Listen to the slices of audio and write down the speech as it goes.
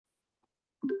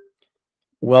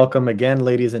Welcome again,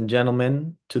 ladies and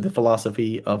gentlemen, to the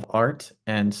philosophy of art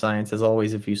and science. As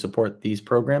always, if you support these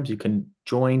programs, you can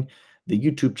join the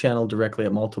YouTube channel directly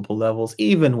at multiple levels,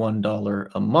 even $1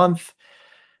 a month,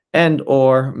 and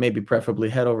or maybe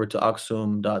preferably head over to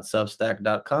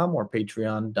aksum.substack.com or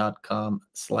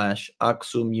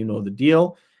patreon.com/aksum. You know the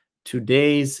deal.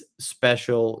 Today's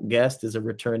special guest is a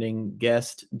returning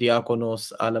guest,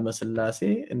 Diakonos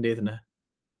Alemesilasé. እንዴት ነህ?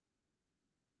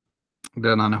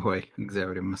 ደህና ነህ ወይ?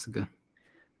 እግዚአብሔር ይመስገን።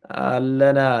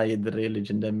 አለና የድሬ ልጅ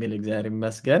እንደሚል እግዚአብሔር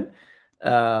ይመስገን.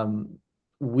 Um,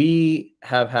 we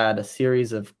have had a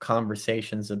series of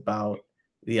conversations about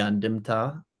the Andimta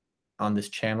on this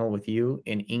channel with you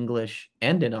in English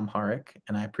and in Amharic,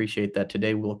 and I appreciate that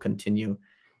today we'll continue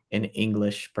in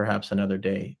English, perhaps another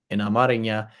day in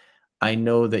Amarinya. I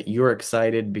know that you're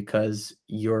excited because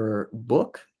your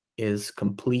book is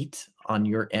complete on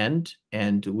your end,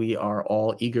 and we are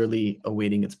all eagerly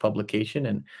awaiting its publication.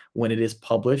 And when it is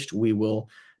published, we will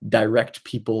direct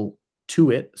people to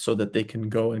it so that they can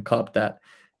go and cop that.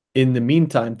 In the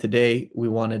meantime, today we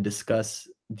want to discuss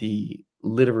the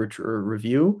literature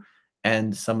review and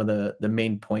some of the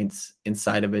main points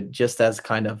inside of it, just as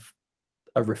kind of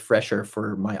a refresher for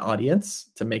my audience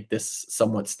to make this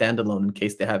somewhat standalone in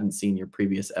case they haven't seen your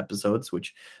previous episodes,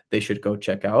 which they should go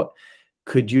check out.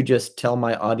 Could you just tell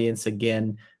my audience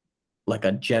again, like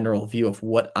a general view of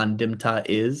what Andimta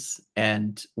is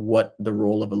and what the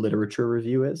role of a literature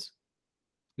review is?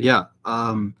 Yeah.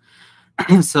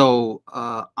 So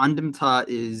Andimta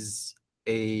is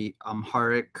a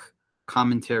Amharic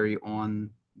commentary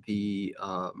on the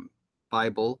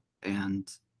Bible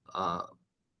and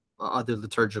other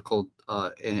liturgical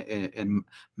and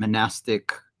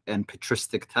monastic and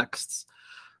patristic texts.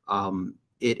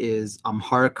 It is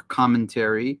Amharic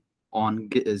commentary on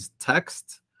Giz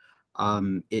text.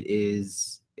 It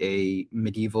is a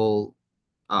medieval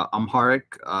Amharic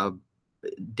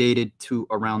dated to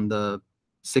around the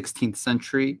 16th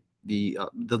century. The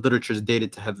literature is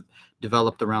dated to have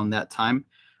developed around that time.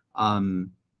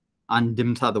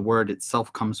 Andimta, the word itself,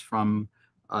 comes from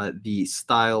the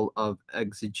style of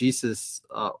exegesis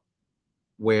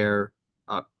where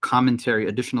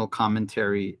additional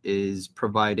commentary is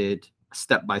provided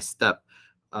step by step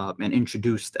and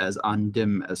introduced as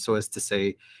andim, so as to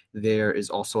say there is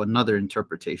also another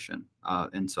interpretation.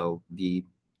 And so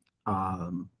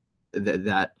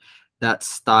that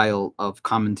style of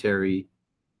commentary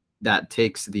that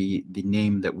takes the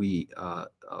name that we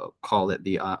call it,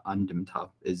 the andimta,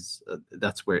 is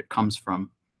that's where it comes from.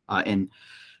 And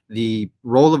the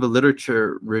role of a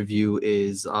literature review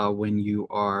is when you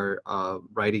are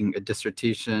writing a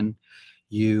dissertation,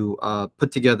 you put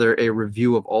together a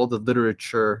review of all the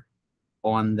literature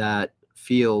on that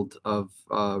field of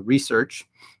research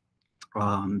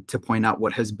to point out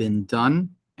what has been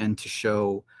done and to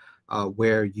show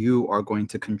where you are going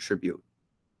to contribute.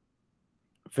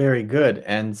 Very good.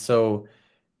 And so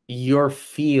your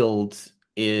field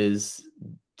is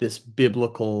this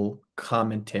biblical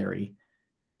commentary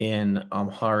in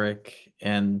Amharic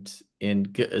and in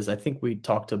Giz. I think we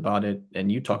talked about it,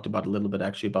 and you talked about a little bit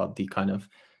actually about the kind of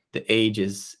the age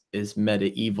is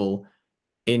medieval.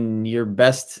 In your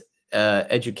best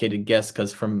educated guess,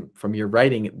 because from your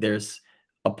writing, there's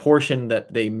a portion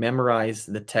that they memorize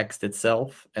the text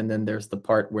itself, and then there's the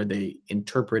part where they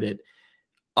interpret it.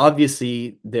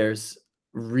 Obviously, there's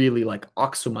really like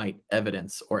Aksumite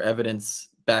evidence or evidence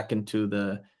back into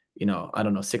the, I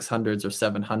don't know, 600s or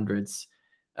 700s.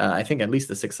 I think at least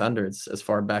the 600s, as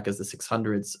far back as the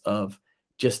 600s, of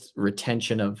just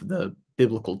retention of the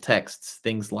biblical texts,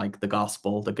 things like the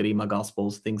gospel, the Garima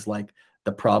gospels, things like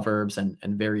the Proverbs and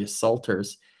various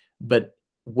psalters. But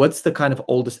what's the kind of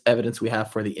oldest evidence we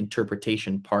have for the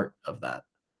interpretation part of that?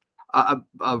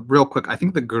 Real quick, I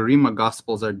think the Garima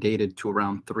Gospels are dated to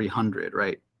around 300,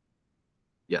 right?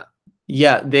 Yeah.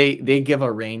 Yeah, they give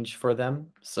a range for them.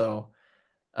 So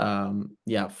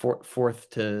yeah, fourth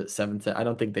to seventh. I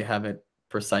don't think they have it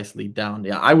precisely down.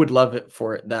 Yeah, I would love it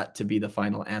for that to be the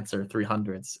final answer,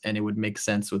 300s, and it would make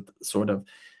sense with sort of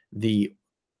the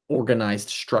organized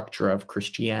structure of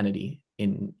Christianity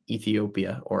in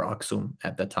Ethiopia or Aksum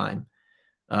at the time.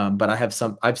 But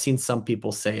I've seen some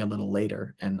people say a little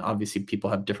later, and obviously people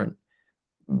have different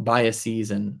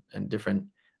biases and different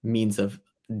means of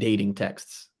dating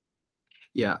texts.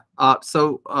 Yeah.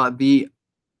 So the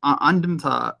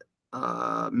Andimta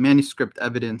manuscript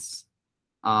evidence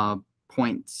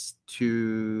points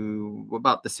to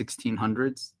about the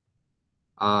 1600s.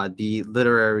 The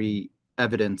literary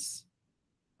evidence,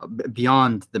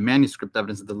 beyond the manuscript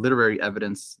evidence, the literary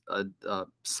evidence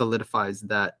solidifies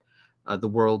that the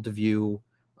worldview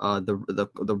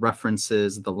the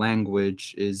references, the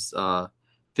language is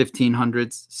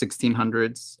 1500s,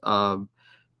 1600s.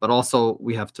 But also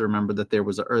we have to remember that there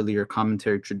was an earlier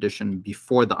commentary tradition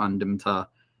before the Andimta,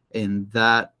 in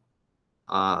that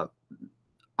I'm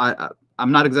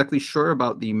not exactly sure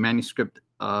about the manuscript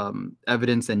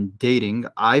evidence and dating.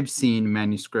 I've seen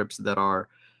manuscripts that are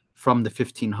from the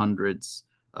 1500s,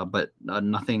 but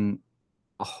nothing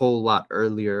a whole lot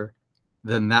earlier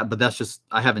than that. But that's just,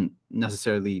 I haven't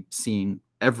necessarily seen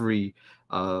every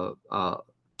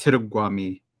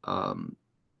Tirugwami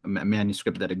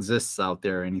manuscript that exists out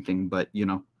there or anything, but you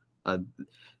know,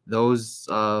 those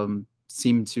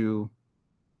seem to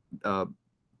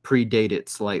predate it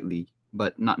slightly,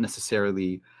 but not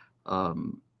necessarily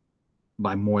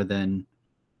by more than,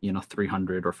 you know,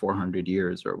 300 or 400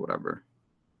 years or whatever.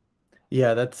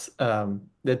 Yeah, that's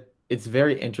that it's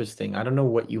very interesting. I don't know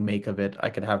what you make of it. I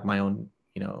could have my own,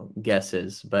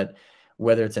 guesses, but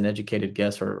whether it's an educated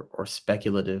guess or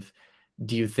speculative,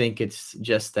 do you think it's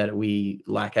just that we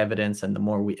lack evidence, and the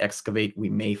more we excavate, we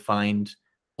may find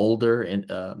older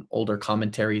and older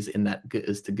commentaries in that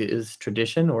Ge'ez to Ge'ez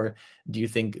tradition, or do you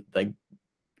think like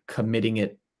committing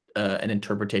it an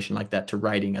interpretation like that to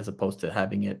writing as opposed to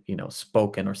having it,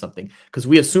 spoken or something? Because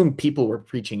we assume people were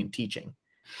preaching and teaching.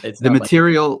 It's The not like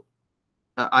material,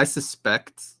 I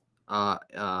suspect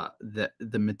that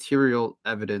the material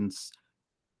evidence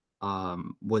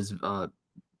was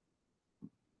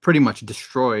pretty much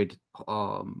destroyed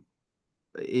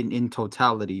in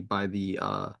totality by the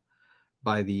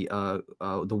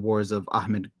wars of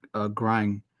Ahmed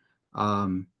Grang.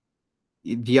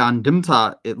 The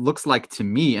Andimta, it looks like to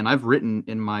me, and I've written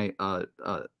in my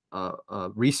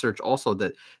research also,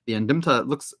 that the Andimta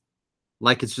looks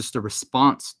like it's just a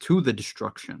response to the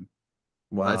destruction.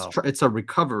 wow. It's a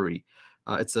recovery.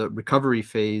 It's a recovery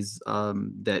phase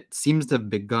that seems to have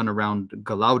begun around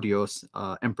Galaudios,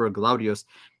 Emperor Galaudios.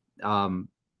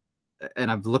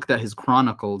 And I've looked at his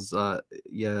chronicles,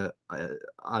 yeah,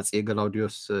 As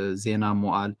Galaudios Zena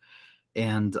Moal,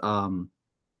 and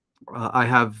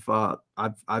I've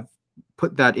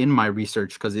put that in my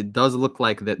research because it does look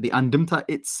like that the Andimta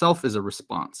itself is a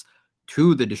response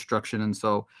to the destruction, and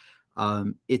so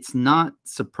it's not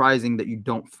surprising that you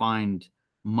don't find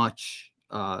much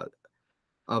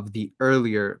of the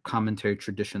earlier commentary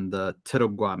tradition, the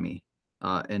Tirugwami,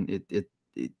 and it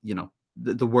you know,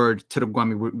 the word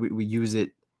Tirugwami, we use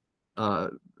it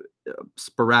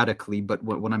sporadically, but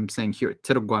what I'm saying here,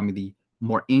 Tirugwami, the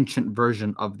more ancient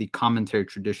version of the commentary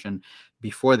tradition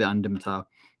before the Andimta,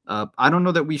 I don't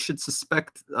know that we should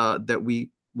suspect that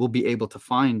we will be able to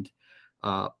find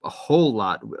a whole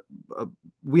lot.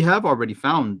 We have already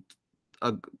found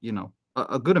a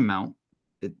good amount,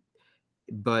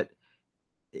 but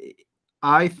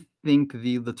I think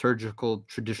the liturgical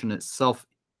tradition itself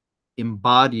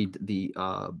embodied the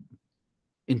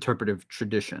interpretive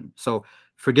tradition. So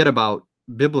forget about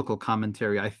biblical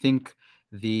commentary. I think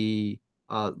the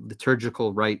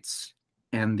liturgical rites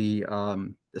and the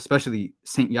especially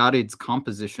Saint Yared's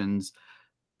compositions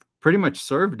pretty much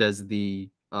served as the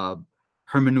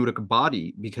hermeneutic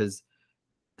body, because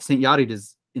Saint Yared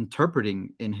is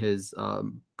interpreting in his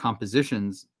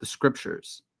compositions the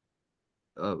scriptures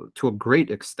to a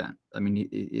great extent. I mean,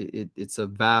 it's a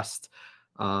vast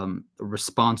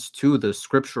response to the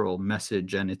scriptural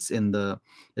message, and it's in the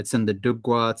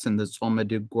Dugwa, it's in the Tzome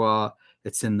Dugwa,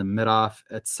 it's in the Miraf,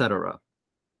 etc.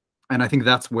 And I think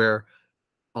that's where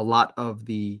a lot of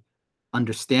the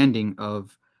understanding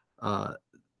of the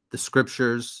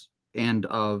scriptures and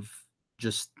of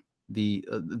just the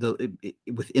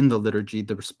within the liturgy,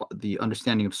 the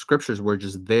understanding of scriptures were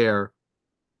just there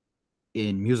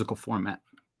in musical format.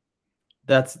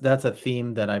 That's a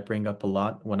theme that I bring up a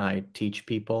lot when I teach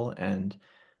people, and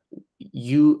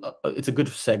it's a good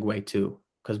segue too,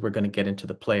 because we're going to get into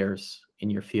the players in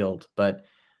your field, but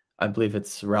I believe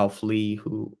it's Ralph Lee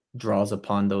who draws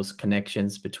upon those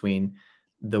connections between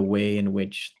the way in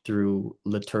which through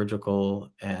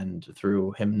liturgical and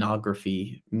through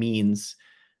hymnography means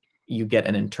you get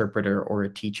an interpreter or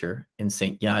a teacher in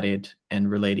Saint Yared, and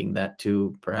relating that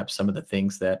to perhaps some of the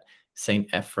things that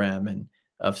Saint Ephraim and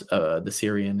of the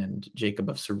Syrian and Jacob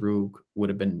of Sarug would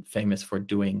have been famous for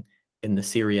doing in the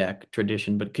Syriac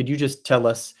tradition. But could you just tell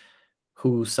us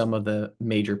who some of the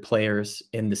major players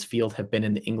in this field have been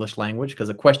in the English language? Because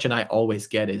a question I always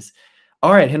get is,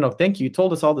 all right, Henok, thank you. You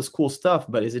told us all this cool stuff,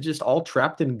 but is it just all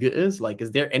trapped in Ge'ez? Like,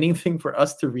 is there anything for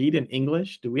us to read in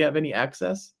English? Do we have any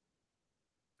access?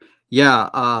 Yeah.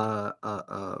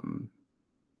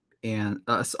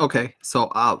 Okay,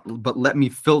 so but let me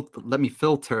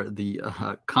filter the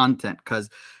content, because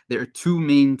there are two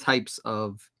main types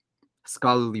of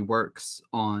scholarly works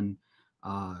on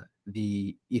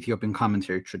the Ethiopian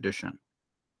commentary tradition.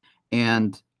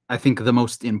 And I think the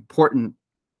most important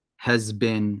has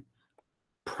been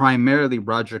primarily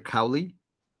Roger Cowley,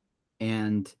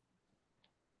 and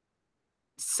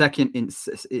second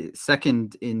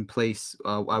in place,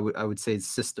 I would say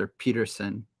Sister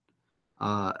Peterson,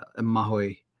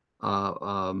 Mahoy,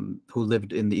 who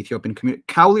lived in the Ethiopian community.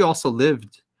 Cowley also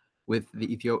lived with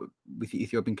the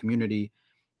Ethiopian community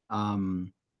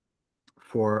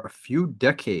for a few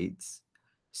decades.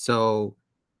 So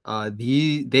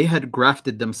they had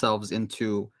grafted themselves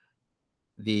into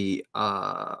the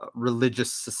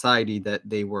religious society that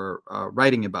they were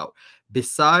writing about.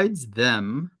 Besides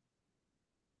them,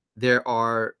 there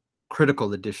are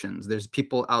critical editions. There's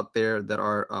people out there that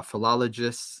are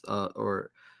philologists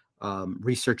or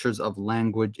researchers of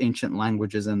language, ancient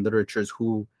languages and literatures,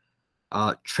 who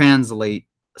translate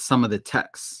some of the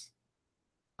texts.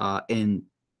 And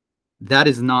that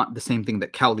is not the same thing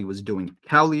that Cowley was doing.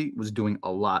 Cowley was doing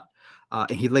a lot.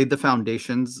 And he laid the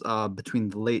foundations between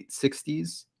the late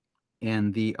 60s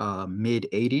and the mid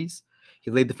 80s.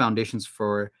 He laid the foundations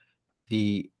for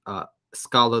the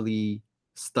scholarly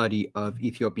study of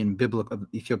Ethiopian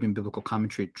biblical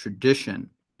commentary tradition.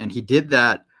 And he did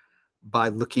that by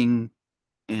looking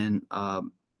and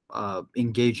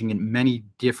engaging in many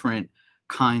different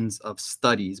kinds of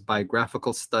studies,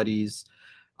 biographical studies,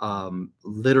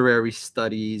 literary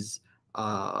studies,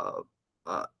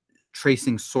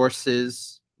 tracing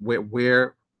sources,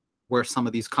 where some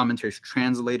of these commentaries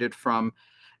translated from,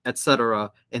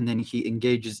 etc. And then he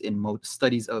engages in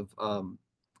studies of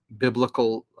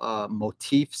biblical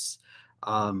motifs,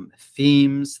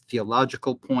 themes,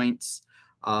 theological points,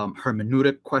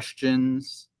 hermeneutic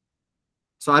questions.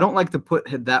 So I don't like to put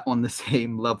that on the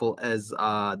same level as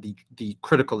the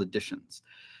critical editions.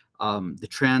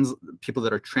 The people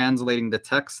that are translating the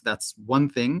text, that's one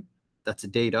thing, that's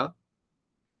data.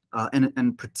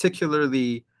 And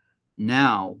particularly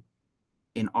now,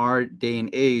 in our day and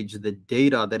age, the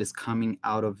data that is coming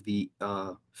out of the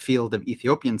field of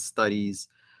Ethiopian studies,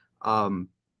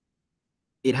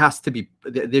 it has to be,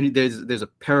 there's a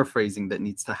paraphrasing that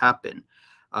needs to happen,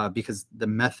 because the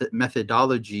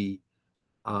methodology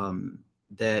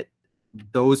that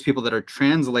those people that are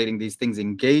translating these things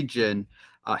engage in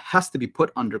has to be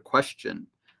put under question.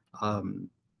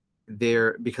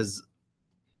 Because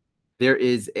there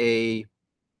is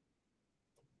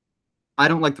I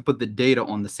don't like to put the data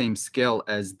on the same scale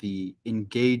as the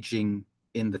engaging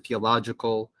in the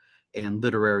theological and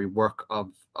literary work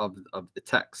of the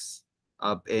texts,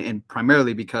 and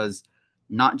primarily because,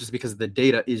 not just because the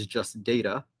data is just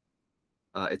data,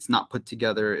 it's not put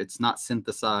together, it's not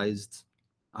synthesized,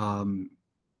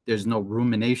 there's no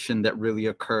rumination that really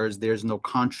occurs, there's no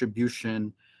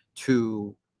contribution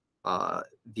to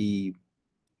the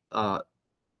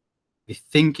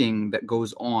thinking that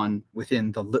goes on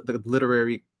within the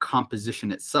literary composition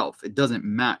itself. It doesn't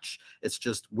match. It's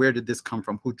just, where did this come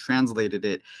from? Who translated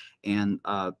it? And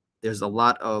there's a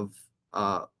lot of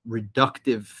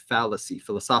reductive fallacy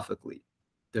philosophically.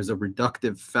 There's a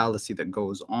reductive fallacy that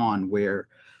goes on where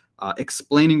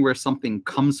explaining where something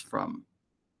comes from,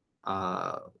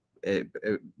 where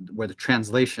the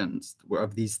translations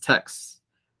of these texts,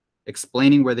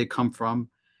 explaining where they come from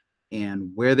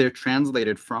and where they're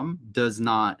translated from, does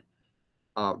not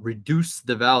reduce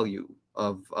the value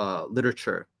of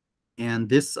literature. And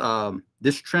this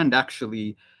trend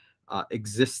actually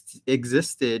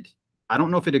existed. I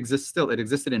don't know if it exists still. It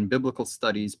existed in biblical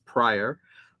studies prior,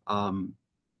 and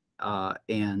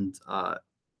I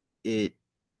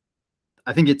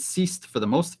think it ceased for the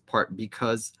most part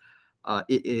because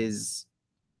it is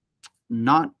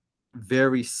not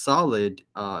very solid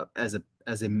as a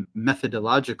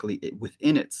methodologically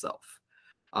within itself.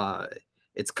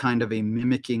 It's kind of a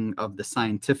mimicking of the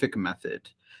scientific method,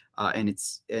 and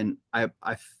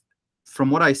from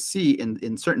what I see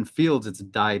in certain fields, it's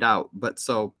died out. But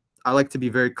so I like to be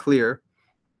very clear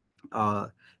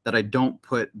that I don't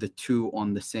put the two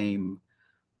on the same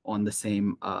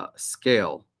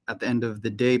scale. At the end of the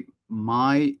day,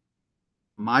 my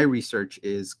research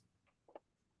is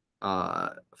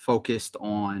focused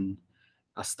on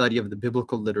a study of the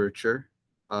biblical literature,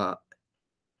 and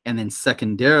then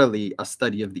secondarily a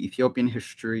study of the Ethiopian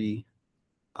history,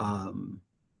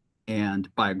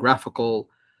 and biographical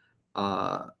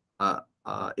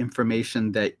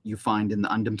information that you find in the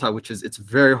Andimta, which is, it's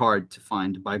very hard to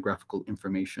find biographical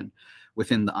information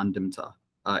within the Andimta.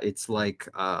 It's like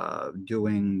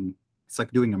doing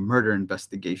a murder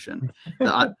investigation.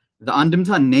 The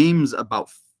Andimta names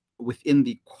about, within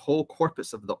the whole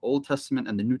corpus of the Old Testament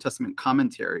and the New Testament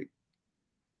commentary,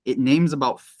 it names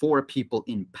about 4 people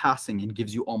in passing and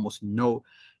gives you almost no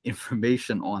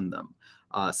information on them.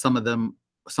 Some of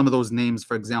those names,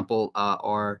 for example,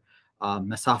 are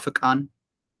Mesafikan.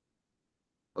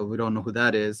 We don't know who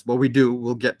that is. Well, we do.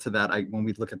 We'll get to that when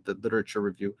we look at the literature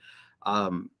review.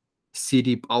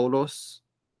 Sidi Paulos,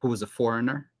 who was a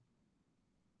foreigner,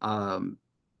 and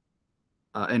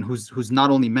who's not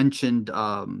only mentioned.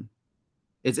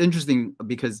 It's interesting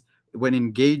because when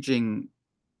engaging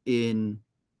in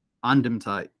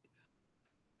Andimtai,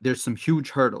 there's some huge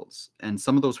hurdles, and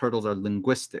some of those hurdles are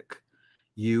linguistic.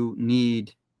 You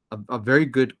need a very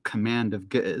good command of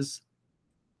Ge'ez,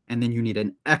 and then you need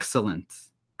an excellent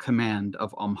command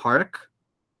of Amharic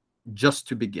just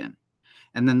to begin.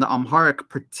 And then the Amharic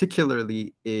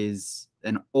particularly is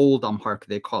an old Amharic,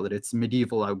 they call it. It's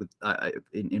medieval,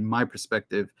 in my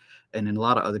perspective, and in a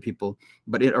lot of other people.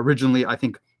 But it originally, I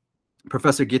think,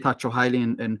 Professor Getachew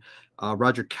Haile and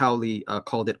Roger Cowley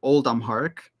called it Old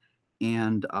Amharic,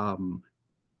 and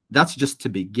that's just to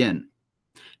begin.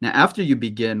 Now, after you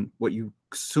begin, what you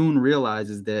soon realize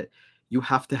is that you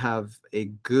have to have a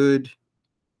good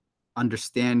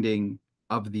understanding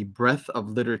of the breadth of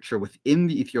literature within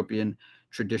the Ethiopian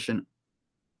tradition.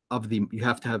 You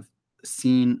have to have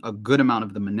seen a good amount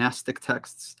of the monastic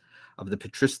texts, of the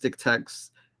patristic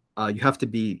texts. You have to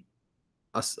be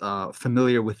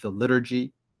familiar with the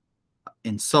liturgy,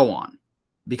 and so on,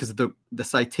 because the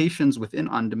citations within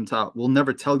Andimta will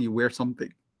never tell you where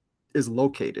something is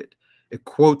located. It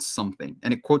quotes something,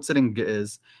 and it quotes it in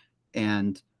Ge'ez,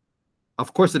 and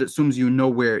of course it assumes you know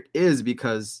where it is,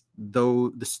 because though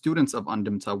the students of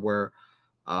Andimta were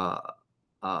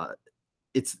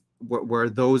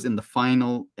those in the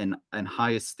final and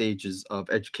highest stages of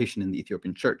education in the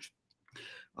Ethiopian church,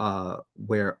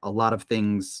 where a lot of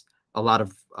things, a lot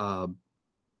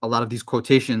of these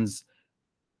quotations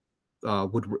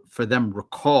would for them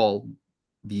recall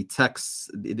the texts.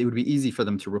 It would be easy for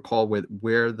them to recall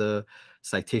where the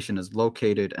citation is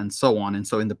located, and so on. And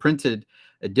so in the printed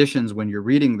editions, when you're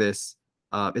reading this,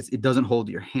 it doesn't hold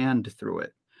your hand through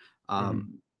it.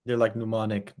 They're like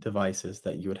mnemonic devices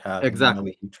that you would have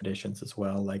Exactly. in traditions as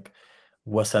well. Like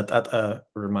wasatata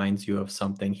reminds you of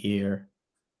something here,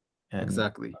 and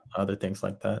Exactly. other things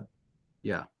like that.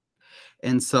 Yeah.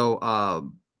 And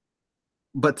so,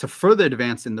 but to further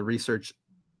advance in the research,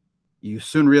 you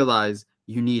soon realize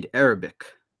you need Arabic,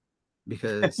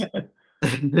 because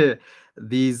a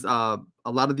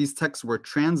lot of these texts were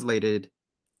translated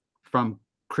from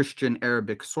Christian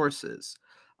Arabic sources.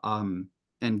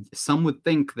 And some would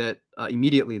think that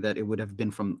immediately that it would have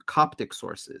been from Coptic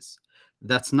sources.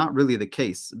 That's not really the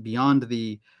case. Beyond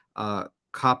the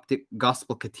Coptic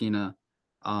Gospel Katina,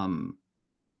 a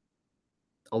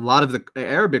lot of the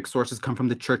Arabic sources come from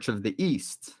the Church of the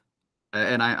East.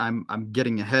 And I'm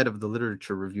getting ahead of the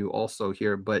literature review also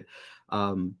here, but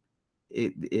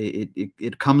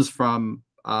it comes from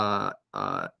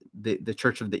the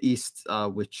Church of the East,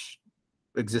 which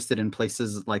existed in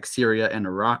places like Syria and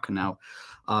Iraq now.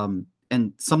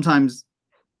 And sometimes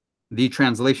the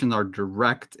translations are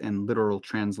direct and literal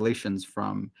translations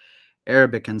from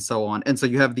Arabic and so on. And so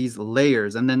you have these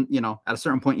layers, and then at a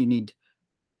certain point you need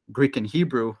Greek and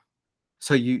Hebrew.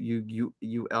 So you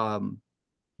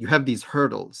have these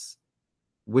hurdles,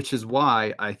 which is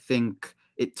why I think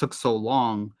it took so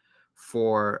long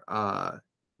for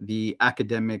the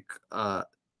academic,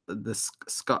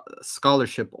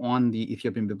 scholarship on the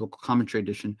Ethiopian Biblical Commentary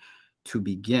edition to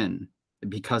begin,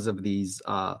 because of these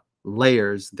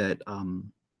layers that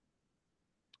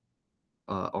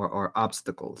are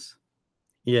obstacles.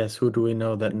 Yes, who do we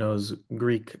know that knows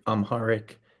Greek,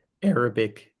 Amharic,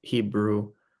 Arabic,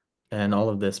 Hebrew, and all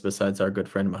of this besides our good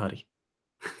friend Mahari?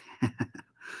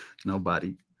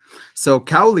 Nobody. So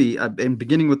Cowley, in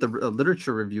beginning with the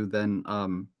literature review, then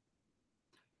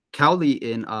Cowley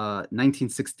in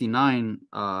 1969,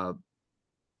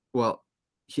 well,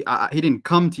 he didn't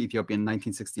come to Ethiopia in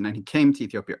 1969. He came to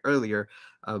Ethiopia earlier.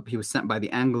 He was sent by the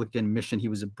Anglican mission. He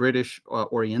was a British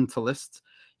Orientalist.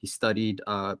 He studied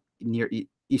Near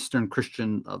Eastern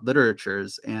Christian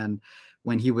literatures. And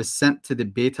when he was sent to the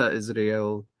Beta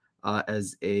Israel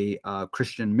as a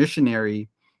Christian missionary,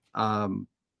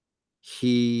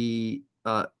 he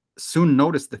soon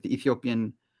noticed that the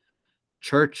Ethiopian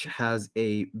church has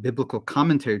a biblical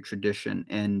commentary tradition,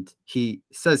 and he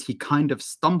says he kind of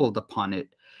stumbled upon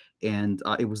it, and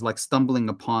it was like stumbling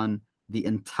upon the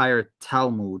entire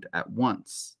Talmud at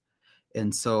once.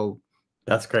 And so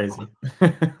That's crazy.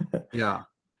 yeah,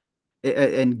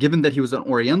 and given that he was an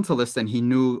Orientalist and he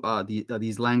knew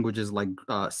these languages like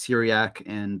Syriac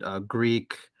and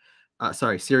Greek,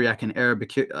 Syriac and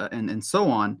Arabic, and so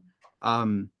on,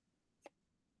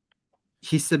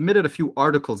 he submitted a few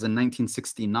articles in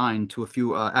 1969 to a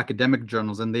few academic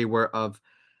journals, and they were of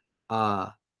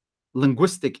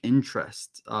linguistic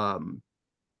interest.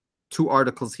 Two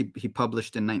articles he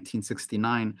published in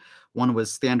 1969. One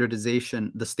was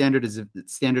the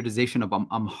standardization of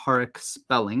Amharic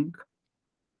spelling,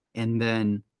 and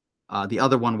then the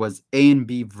other one was A and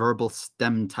B verbal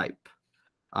stem type.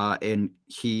 And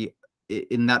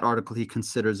in that article, he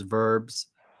considers verbs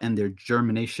and their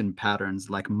germination patterns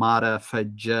like mara,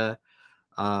 fajja,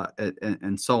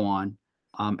 and so on.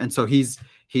 And so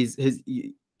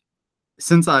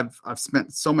since I've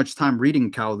spent so much time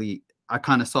reading Cowley, I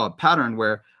kind of saw a pattern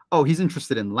where, oh, he's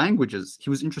interested in languages. He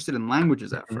was interested in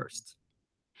languages at first.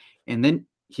 And then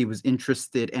he was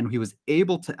interested and he was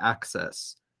able to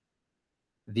access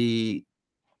the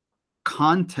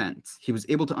content. He was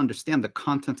able to understand the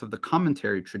content of the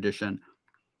commentary tradition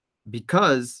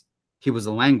because he was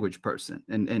a language person.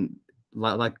 And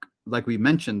like we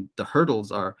mentioned, the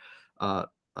hurdles are the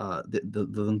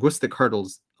linguistic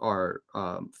hurdles are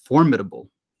formidable.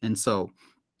 And so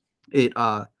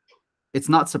it's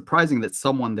not surprising that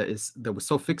someone that was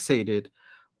so fixated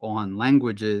on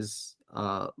languages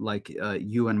like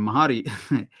you and Mahari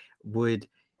would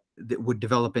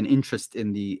develop an interest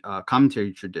in the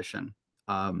commentary tradition.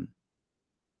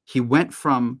 He went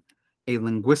from a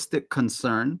linguistic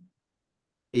concern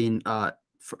in about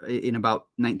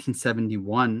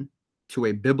 1971 to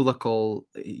a biblical.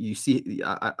 You see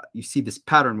this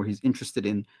pattern where he's interested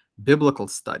in biblical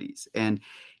studies, and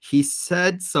he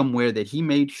said somewhere that he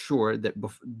made sure that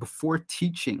before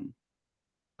teaching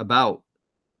about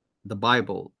the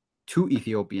Bible to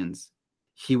Ethiopians,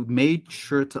 he made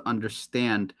sure to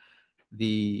understand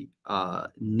the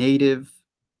native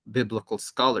biblical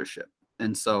scholarship.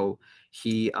 And so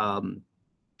he a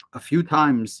few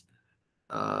times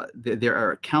there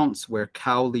are accounts where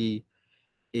Cowley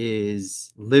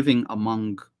is living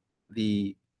among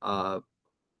the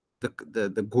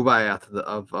Gubayat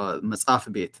of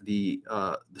Masafabit, the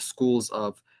schools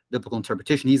of biblical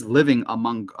interpretation. He's living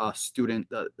among the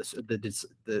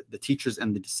teachers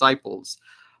and the disciples,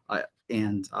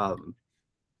 and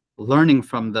learning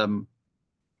from them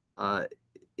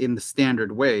in the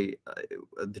standard way,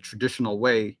 the traditional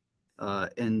way.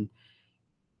 And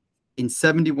in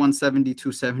 71,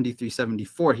 72, 73,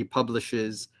 74, he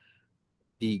publishes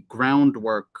the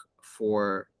groundwork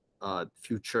for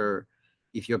future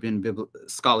Ethiopian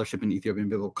scholarship and Ethiopian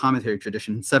biblical commentary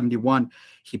tradition. In 71,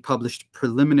 he published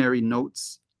preliminary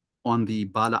notes on the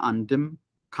Bala Andim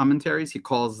commentaries. He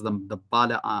calls them the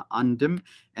Bala Andim,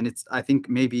 and I think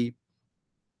maybe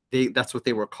that's what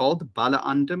they were called, Bala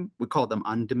Andim. We call them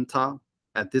Andimta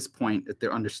at this point.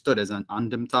 They're understood as an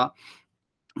Andimta.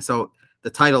 So the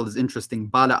title is interesting,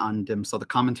 Bala Andim. So the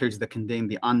commentaries that contain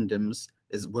the Andims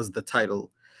was the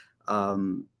title.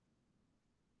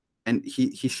 And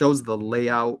he shows the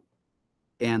layout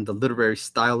and the literary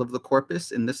style of the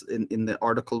corpus in the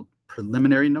article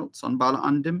Preliminary Notes on Bala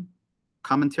Andim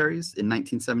commentaries in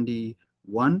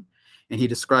 1971. And he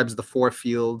describes the four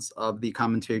fields of the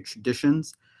commentary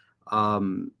traditions.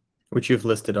 Which you've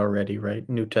listed already, right?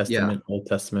 New Testament, Old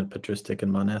Testament, patristic,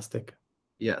 and monastic.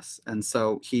 Yes, and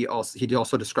so he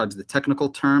also describes the technical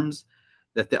terms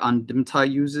that the Andimta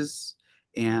uses,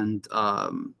 and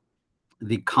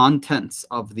the contents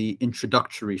of the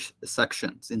introductory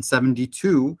sections. In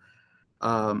 72,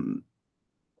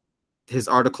 his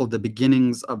article, The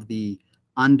Beginnings of the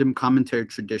Andim Commentary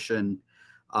Tradition,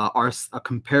 are a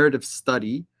comparative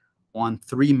study on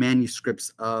 3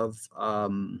 manuscripts of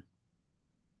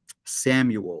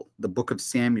Samuel, the book of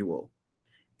Samuel.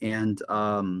 And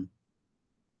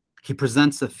he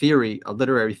presents a theory, a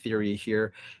literary theory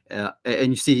here.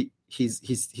 And you see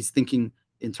he's thinking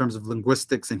in terms of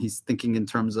linguistics, and he's thinking in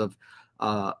terms of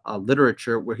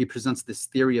literature, where he presents this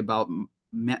theory about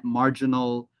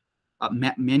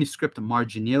manuscript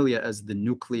marginalia as the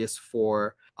nucleus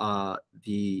for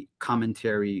the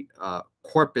commentary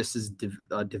corpus's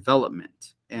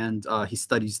development. And he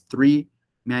studies 3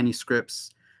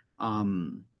 manuscripts.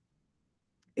 And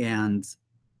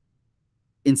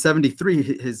in 73,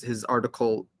 his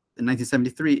article in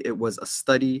 1973, it was a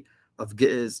study of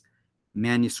Ge'ez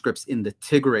manuscripts in the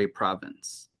Tigray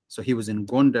province. So he was in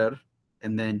Gondar,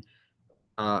 and then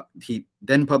he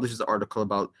then publishes an article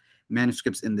about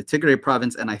manuscripts in the Tigray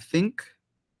province. And I think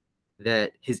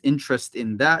that his interest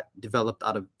in that developed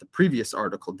out of the previous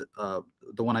article,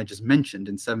 the one I just mentioned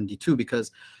in 72,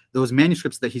 because those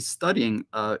manuscripts that he's studying,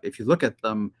 if you look at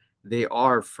them, they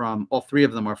are all 3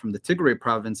 of them are from the Tigray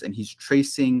province, and he's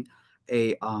tracing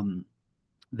the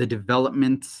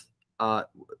development,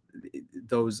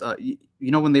 those,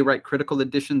 when they write critical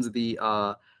editions, the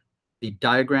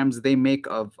diagrams they make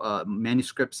of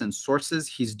manuscripts and sources.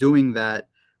 He's doing that.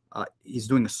 He's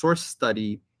doing a source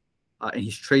study, and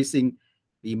he's tracing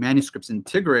the manuscripts in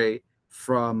Tigray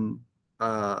from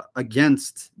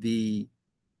against the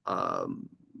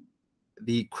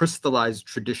crystallized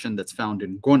tradition that's found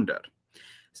in Gondar.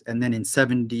 And then in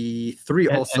 73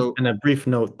 also. And a brief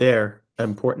note there,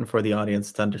 important for the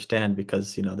audience to understand,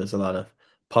 because there's a lot of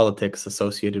politics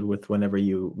associated with whenever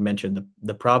you mention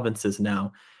the provinces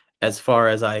now. As far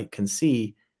as I can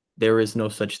see, there is no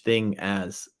such thing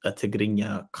as a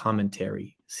Tigrinya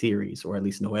commentary series, or at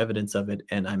least no evidence of it.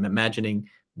 And I'm imagining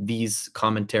these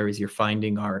commentaries you're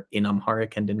finding are in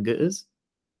Amharic and in Ge'ez?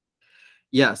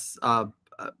 Yes.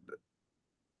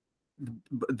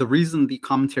 The reason the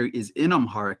commentary is in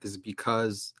Amharic is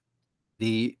because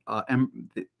the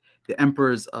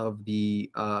emperors of the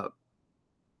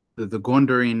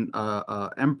Gondarian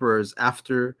emperors,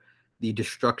 after the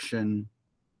destruction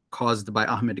caused by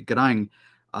Ahmed Graing,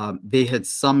 they had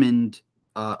summoned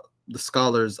the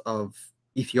scholars of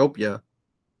Ethiopia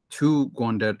to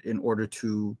Gondar in order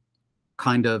to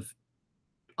kind of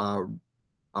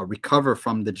recover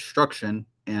from the destruction.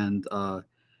 And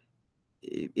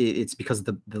it's because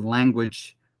the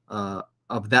language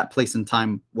of that place and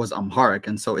time was Amharic,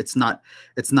 and so it's not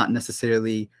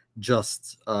necessarily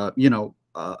just the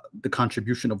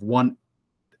contribution of one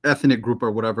ethnic group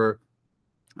or whatever,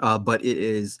 but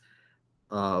it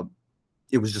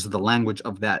was just the language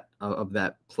of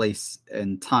that place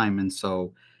and time, and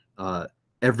so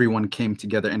everyone came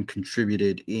together and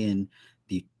contributed in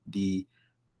the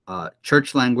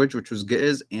church language, which was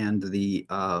Ge'ez, and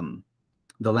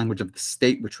the language of the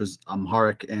state, which was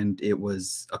Amharic, and it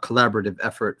was a collaborative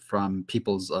effort from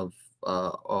peoples of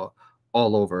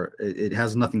all over. It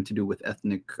has nothing to do with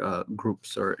ethnic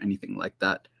groups or anything like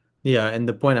that. Yeah, and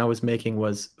the point I was making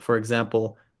was, for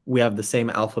example, we have the same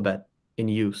alphabet in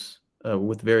use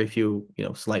with very few,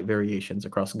 slight variations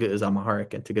across Ge'ez,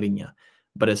 Amharic, and Tigrinya.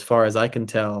 But as far as I can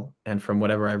tell, and from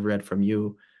whatever I've read from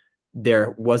you,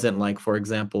 there wasn't, like, for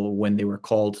example, when they were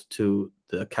called to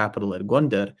the capital at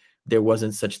Gondar, there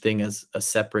wasn't such thing as a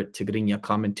separate Tigrinya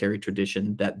commentary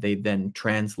tradition that they then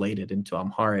translated into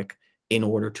Amharic in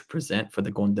order to present for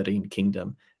the Gondarian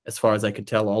kingdom. As far as I could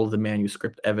tell, all of the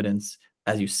manuscript evidence,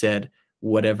 as you said,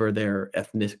 whatever their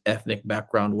ethnic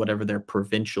background, whatever their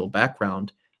provincial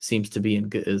background, seems to be in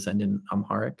Ge'ez and in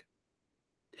Amharic.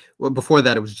 Well, before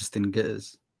that, it was just in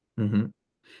Ge'ez. Mm-hmm.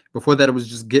 Before that, it was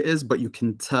just Ge'ez, but you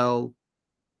can tell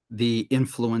the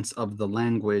influence of the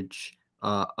language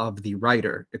of the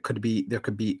writer. There could be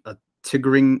a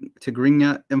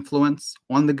Tigrinya influence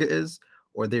on the Ge'ez,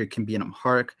 or there can be an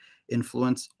Amharic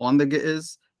influence on the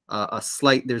Ge'ez.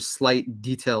 There's slight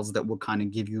details that will kind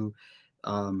of give you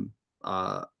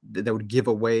that would give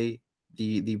away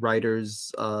the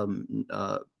writer's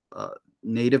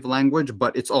native language,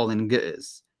 but it's all in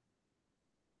Ge'ez.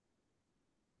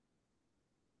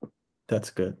 That's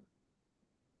good.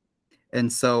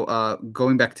 And so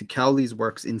going back to Cowley's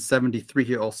works, in 73,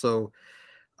 he also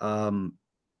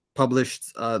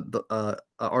published an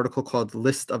article called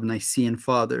List of Nicene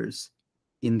Fathers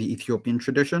in the Ethiopian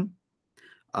Tradition.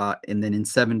 And then in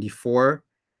 74,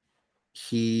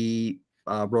 he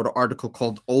wrote an article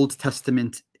called Old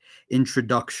Testament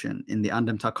Introduction in the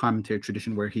Andamta commentary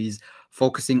tradition, where he's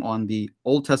focusing on the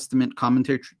Old Testament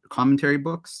commentary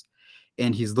books,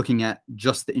 and he's looking at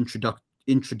just the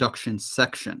introduction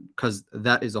section, because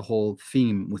that is a whole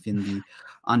theme within the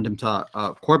Andamta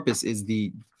corpus, is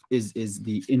the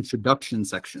introduction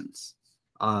sections.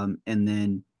 And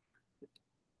then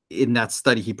in that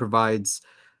study, he provides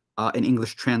an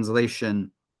English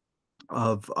translation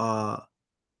of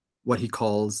what he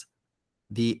calls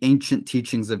the Ancient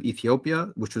Teachings of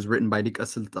Ethiopia, which was written by Lik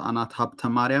Sultanat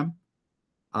Habta Mariam,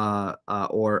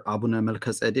 or Abuna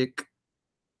Melkas Edik,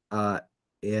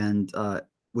 and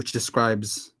which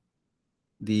describes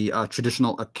the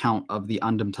traditional account of the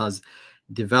Andamta's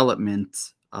development,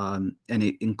 and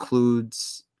it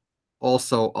includes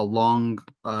also a long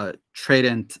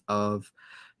trident of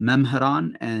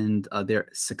Memheran and their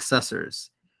successors.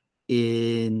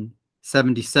 In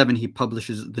 77, he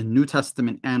publishes the New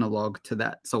Testament analog to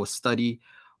that, so a study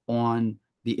on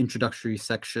the introductory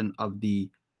section of the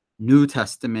New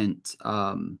Testament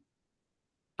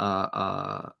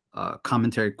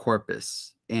commentary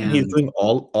corpus. And he's doing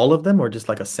all of them, or just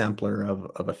like a sampler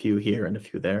of a few here and a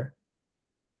few there?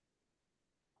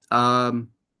 I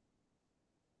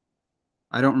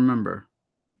don't remember.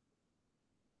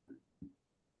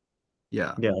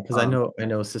 Yeah, because I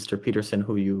know Sister Peterson,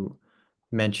 who you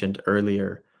mentioned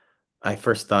earlier. I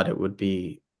first thought it would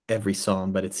be every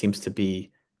psalm, but it seems to be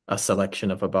a selection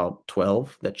of about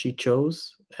 12 that she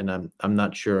chose, and I'm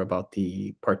not sure about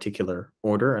the particular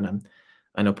order, and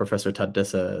I know Professor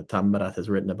Taddessa Tamrat has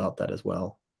written about that as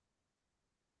well.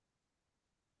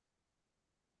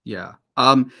 Yeah.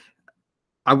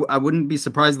 I wouldn't be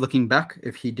surprised looking back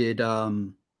if he did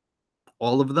all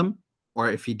of them,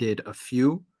 or if he did a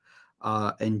few,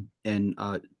 and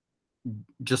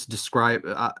just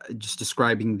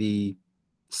describing the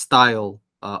style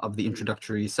of the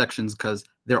introductory sections, because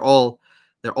they're all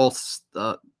the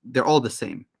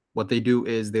same. What they do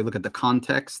is they look at the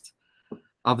context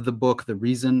of the book, the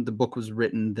reason the book was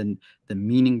written, then the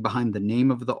meaning behind the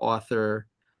name of the author,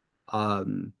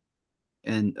 and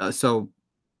so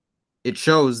it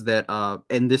shows that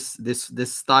and this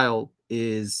style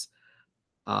is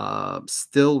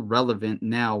still relevant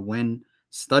now when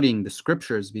studying the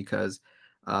scriptures, because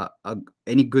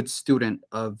any good student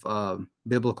of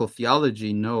biblical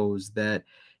theology knows that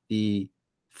the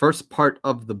first part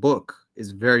of the book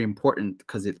is very important,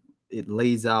 because it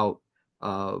lays out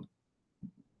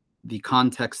the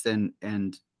context and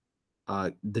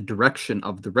the direction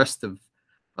of the rest of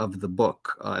the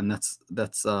book, and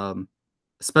that's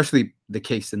especially the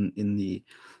case in the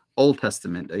Old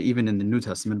Testament, even in the New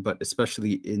Testament, but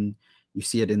especially you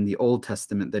see it in the Old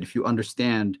Testament, that if you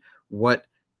understand what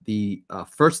the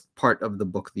first part of the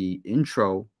book, the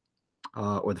intro,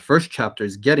 or the first chapter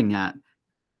is getting at,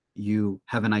 you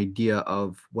have an idea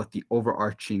of what the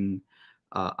overarching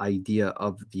idea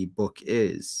of the book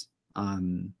is.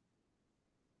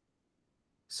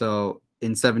 So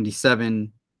in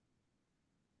 77,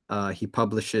 he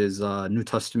publishes New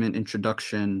Testament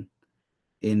introduction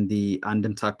in the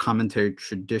Andimta commentary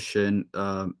tradition.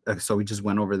 So we just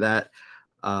went over that.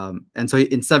 And so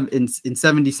in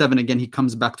 77, again, he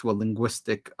comes back to a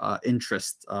linguistic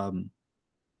interest.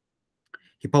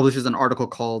 He publishes an article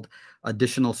called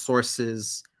Additional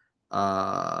Sources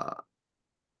of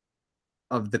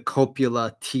the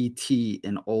Copula TT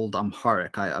in Old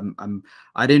Amharic. I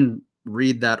didn't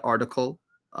read that article.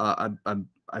 I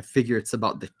figure it's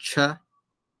about the Che.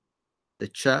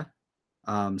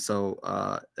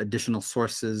 So additional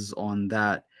sources on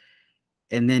that.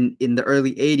 And then in the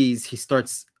early 80s, he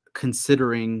starts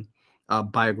considering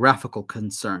biographical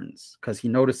concerns, because he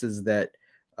notices that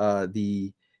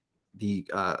the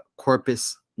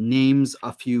corpus names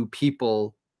a few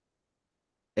people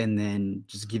and then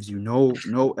just gives you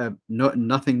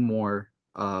nothing more.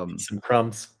 Some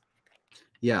crumbs.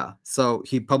 Yeah. So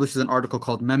he publishes an article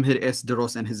called Memhir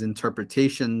Esdros and His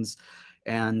Interpretations,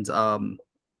 and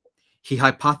he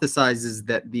hypothesizes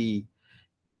that the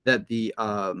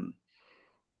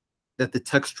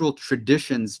textual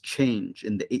traditions change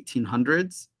in the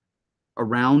 1800s,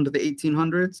 around the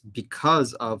 1800s,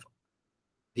 because of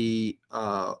the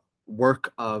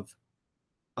work of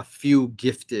a few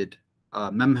gifted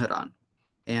memheran.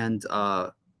 And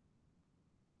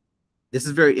this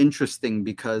is very interesting,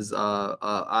 because when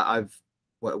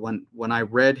I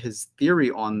read his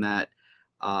theory on that,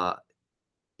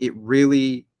 it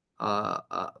really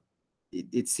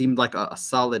it seemed like a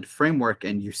solid framework.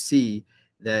 And you see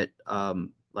that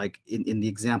like in the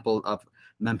example of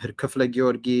Memher Kufle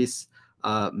Georgis,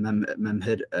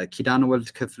 Memher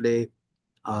Kidanwald Kufle,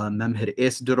 Memher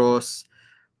Esdros,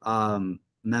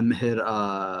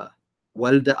 Memher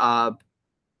Walde Ab,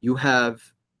 you have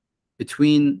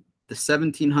between the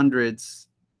 1700s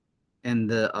and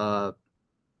the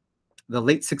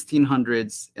late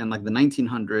 1600s and like the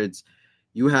 1900s,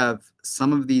 you have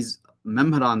some of these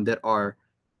memharan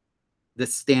that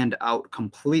stand out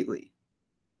completely.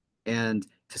 And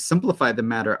to simplify the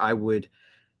matter, I would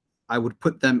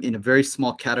put them in a very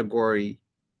small category,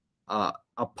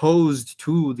 opposed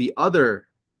to the other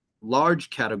large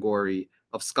category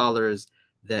of scholars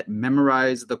that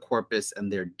memorize the corpus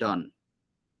and they're done.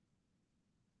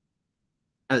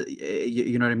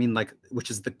 You know what I mean? Like, which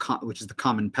is the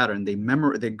common pattern. They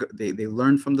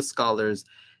learn from the scholars,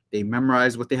 they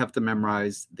memorize what they have to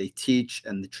memorize, they teach,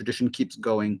 and the tradition keeps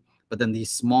going. But then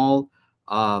these small,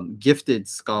 gifted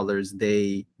scholars,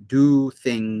 they do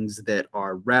things that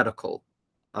are radical.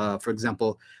 For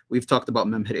example, we've talked about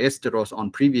Memher Esteros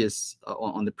on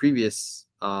the previous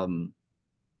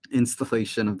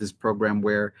installation of this program,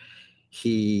 where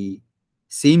he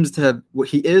seems to have,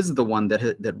 he is the one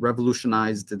that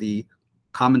revolutionized the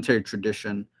commentary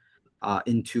tradition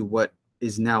into what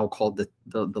is now called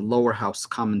the lower house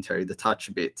commentary, the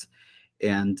Tachbit.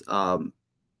 And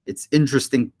it's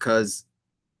interesting because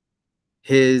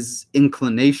his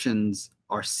inclinations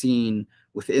are seen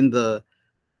within the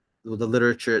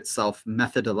literature itself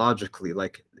methodologically,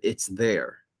 like it's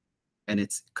there. And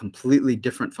it's completely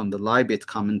different from the Libet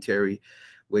commentary,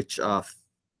 which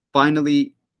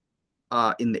finally,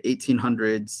 in the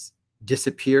 1800s,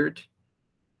 disappeared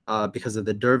because of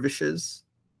the dervishes.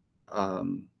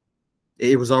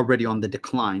 It was already on the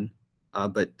decline,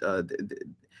 but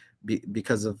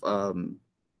because of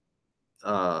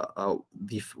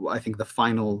I think the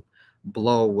final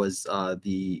blow was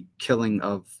the killing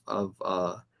of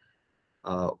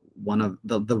one of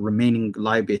the remaining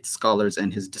Laibate scholars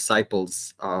and his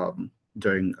disciples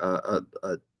during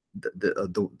the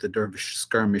dervish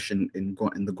skirmish in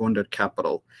the Gondar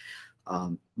capital.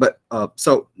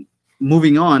 So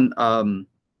moving on.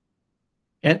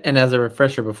 And as a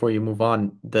refresher before you move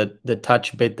on, the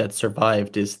touch bit that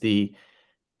survived is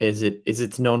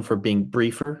it's known for being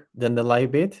briefer than the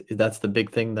live bit? That's the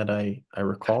big thing that I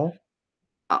recall.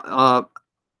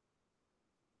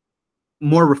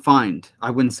 More refined.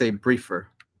 I wouldn't say briefer.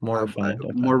 More refined.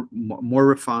 Okay. More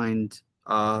refined,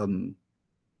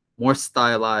 more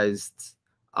stylized,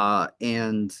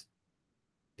 and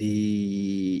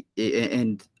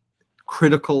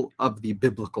critical of the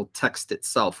biblical text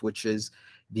itself, which is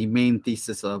the main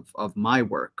thesis of my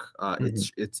work.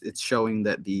 It's showing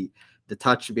that the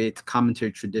Tachbeit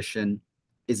commentary tradition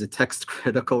is a text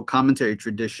critical commentary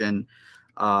tradition,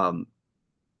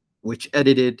 which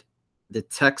edited the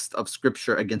text of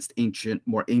scripture against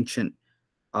more ancient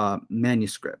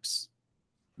manuscripts.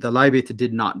 The Laibate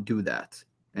did not do that,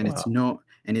 and wow. it's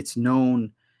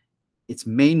known. Its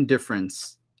main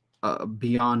difference,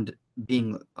 beyond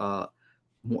being more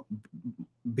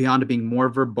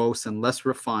verbose and less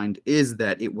refined, is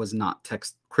that it was not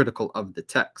text critical of the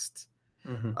text.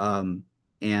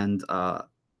 And I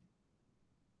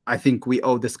think we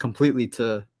owe this completely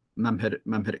to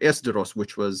Memher Esdros,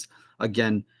 which was,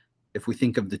 again, if we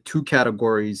think of the two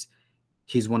categories,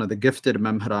 he's one of the gifted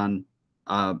Memheran.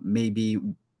 Maybe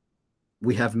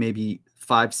we have maybe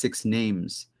 5-6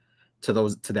 names to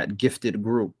that gifted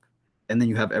group, and then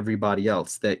you have everybody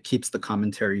else that keeps the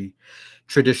commentary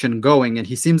tradition going. And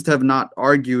he seems to have not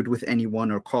argued with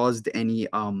anyone or caused any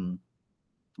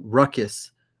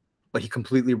ruckus, but he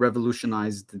completely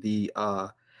revolutionized the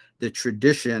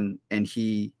tradition, and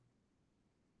he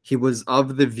was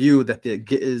of the view that the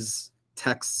Giz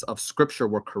texts of scripture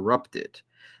were corrupted,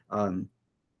 and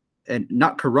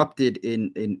not corrupted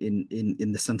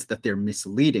in the sense that they're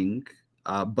misleading,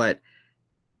 but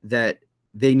that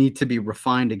they need to be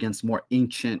refined against more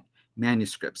ancient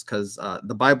manuscripts, because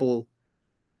the Bible,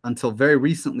 until very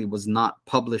recently, was not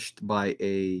published by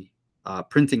a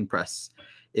printing press.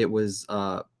 It was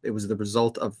the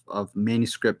result of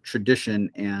manuscript tradition,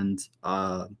 and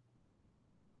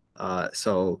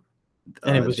so.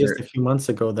 And it was just a few months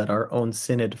ago that our own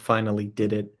synod finally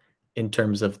did it in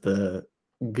terms of the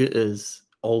Giz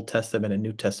Old Testament and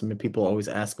New Testament. People always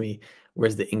ask me,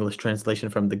 where's the English translation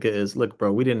from the Giz? Look,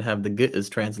 bro, we didn't have the Giz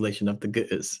translation of the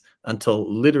Giz until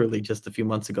literally just a few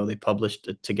months ago. They published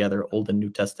it together, Old and New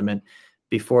Testament.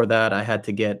 Before that, I had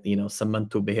to get,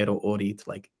 Samantu Behero Orit,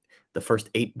 like the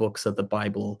first 8 books of the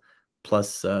Bible,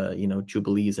 plus,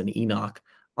 Jubilees and Enoch,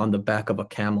 on the back of a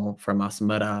camel from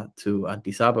Asmara to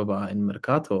Addis Ababa in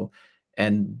Mercato.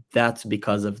 And that's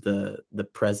because of the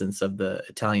presence of the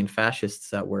Italian fascists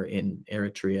that were in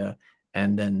Eritrea,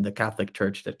 and then the Catholic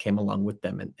Church that came along with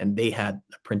them. And they had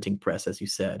a printing press, as you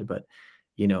said, but,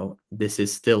 this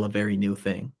is still a very new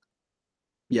thing.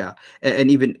 Yeah. And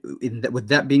even with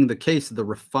that being the case, the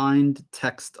refined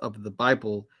text of the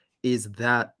Bible is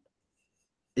that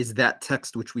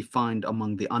text which we find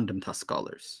among the Andamta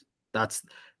scholars. That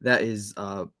is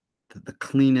the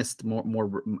cleanest,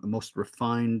 most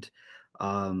refined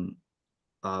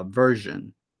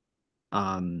version.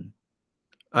 I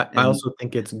also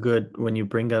think it's good when you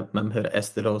bring up Memher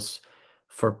Esteros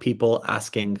for people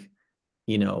asking,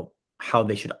 how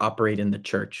they should operate in the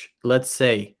church. Let's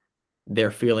say they're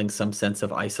feeling some sense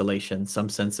of isolation, some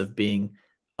sense of being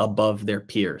above their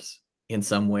peers in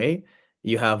some way.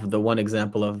 You have the one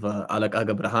example of Alak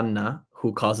Agabrahanna,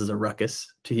 who causes a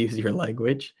ruckus, to use your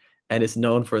language, and is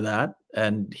known for that.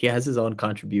 And he has his own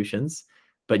contributions.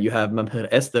 But you have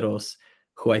Memher Esteros,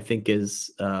 who I think is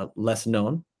less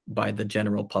known by the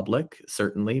general public,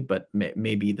 certainly, but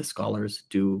maybe the scholars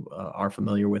are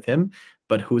familiar with him,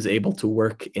 but who's able to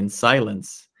work in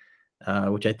silence,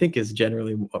 which I think is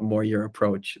generally more your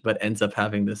approach, but ends up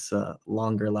having this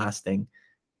longer lasting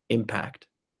impact.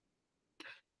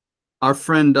 Our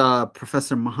friend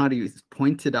Professor Mahadi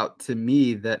pointed out to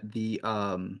me that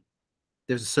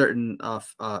there's a certain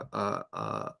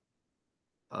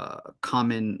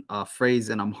common phrase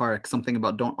in Amharic, something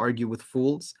about "don't argue with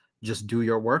fools, just do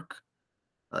your work."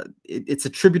 It's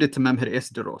attributed to Memher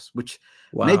Esdros, which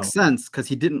makes sense because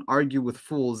he didn't argue with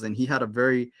fools, and he had a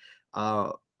very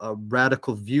a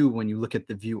radical view when you look at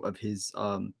the view of his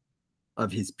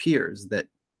peers, that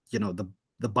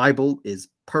the Bible is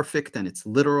perfect and it's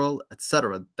literal,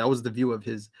 etc. That was the view of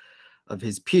his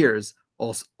peers.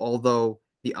 Also, although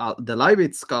the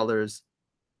Leibniz scholars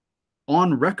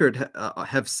on record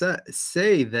have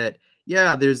say that,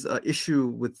 yeah, there's an issue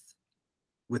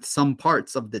with some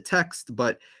parts of the text,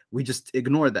 but we just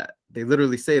ignore that. They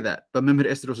literally say that. But Mehmet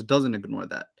Esdras doesn't ignore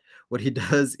that. What he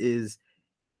does is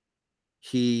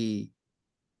he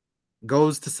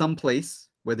goes to some place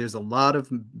where there's a lot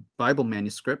of Bible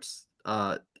manuscripts,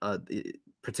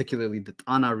 particularly the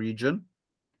Tana region,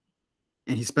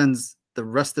 and he spends the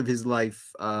rest of his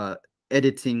life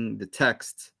editing the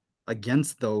text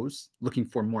against those, looking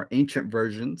for more ancient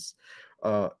versions,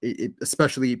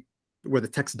 especially where the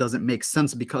text doesn't make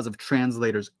sense because of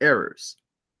translators' errors.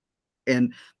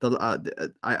 And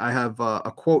I have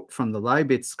a quote from the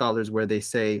Leibniz scholars where they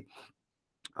say,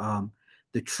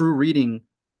 the true reading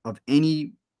of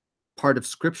any part of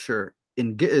scripture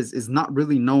in Giz is not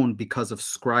really known because of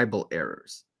scribal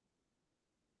errors.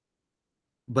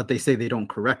 But they say they don't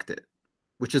correct it,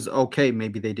 which is okay.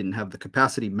 Maybe they didn't have the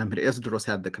capacity. Mehmet Esdras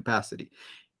had the capacity,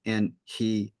 and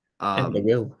he and the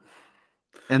will.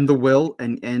 And the will,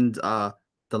 and the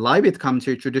Leibniz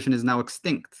commentary tradition is now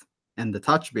extinct, and the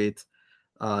Tachbeit,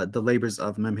 the labors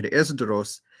of Mehmet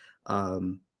Esdras,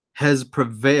 has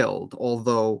prevailed,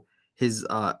 although his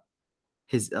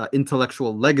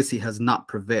intellectual legacy has not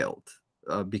prevailed,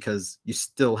 because you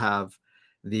still have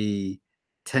the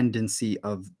tendency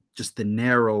of just the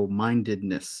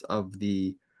narrow-mindedness of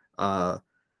the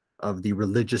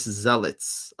religious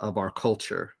zealots of our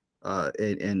culture,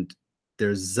 and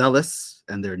they're zealous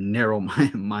and they're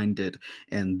narrow-minded,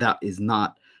 and that is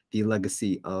not the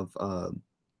legacy of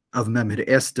Mehmet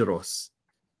Esdras.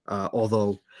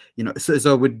 Although,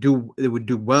 so it would do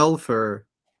well for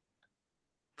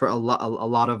a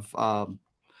lot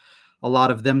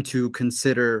of them to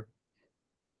consider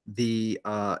the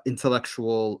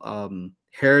intellectual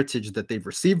heritage that they've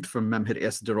received from Mehmet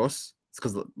Esdras. It's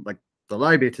because, like, the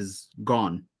Leibniz is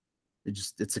gone.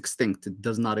 It's extinct. It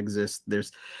does not exist.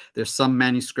 There's some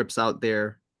manuscripts out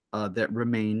there that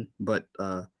remain, but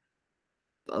a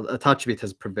Tachbeit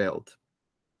has prevailed.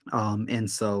 And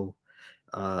so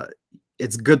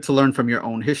it's good to learn from your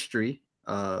own history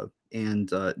and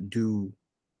do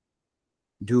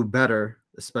better,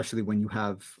 especially when you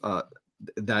have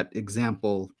that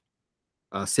example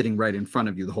sitting right in front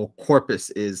of you. The whole corpus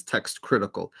is text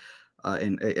critical,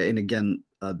 and again,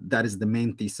 that is the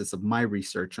main thesis of my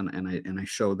research, and I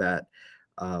show that.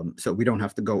 So we don't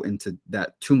have to go into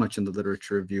that too much in the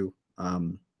literature review.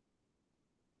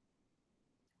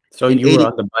 So you were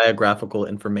on the biographical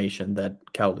information that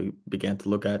Cowley began to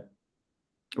look at.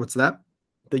 What's that?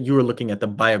 That you were looking at the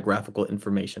biographical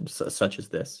information such as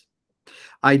this.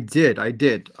 I did. I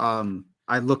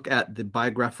look at the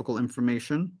biographical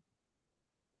information.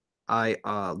 I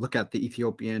look at the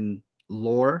Ethiopian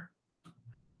lore.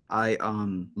 I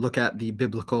look at the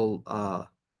biblical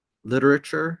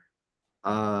literature.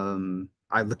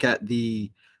 I look at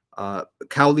the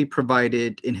Cowley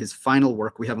provided in his final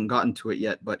work. We haven't gotten to it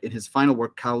yet, but in his final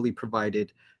work, Cowley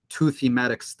provided 2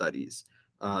 thematic studies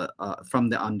from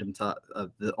the Andimta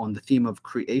on the theme of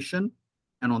creation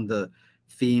and on the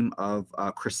theme of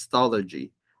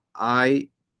Christology. I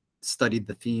studied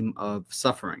the theme of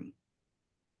suffering.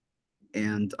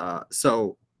 And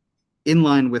so in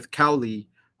line with Cowley,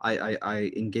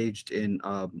 I engaged in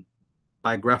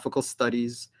biographical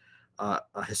studies,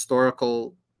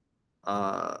 historical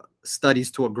studies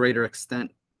to a greater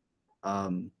extent,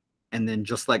 and then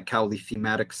just like Cowley,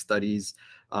 thematic studies.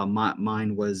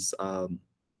 Mine was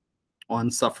on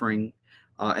suffering,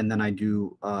 and then I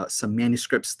do some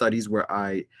manuscript studies where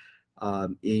I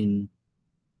in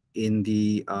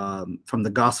the from the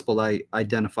gospel I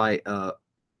identify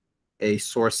a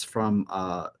source from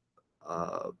the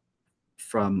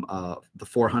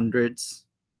 400s,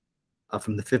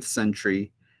 from the 5th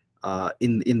century,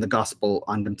 in the Gospel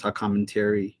Andimta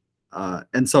commentary,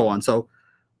 and so on. So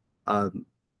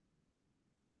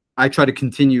I try to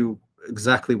continue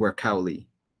exactly where Cowley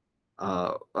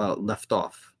left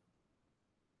off,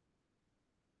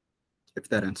 if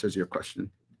that answers your question.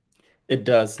 It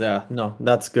does. Yeah. No,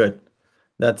 that's good.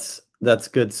 That's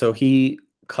good. So he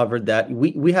covered that.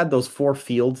 We had those 4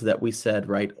 fields that we said,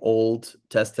 right? Old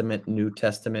Testament, New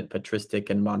Testament, patristic,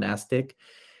 and monastic.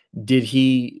 Did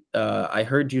he I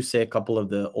heard you say a couple of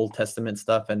the Old Testament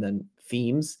stuff and then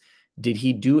themes. Did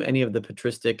he do any of the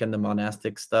patristic and the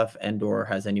monastic stuff, and or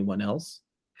has anyone else?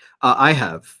 I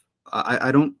have.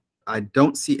 I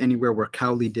don't see anywhere where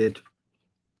Cowley did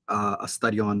a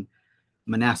study on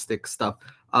monastic stuff.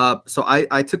 So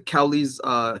I took Cowley's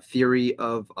theory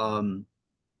of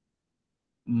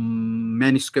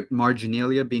manuscript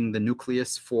marginalia being the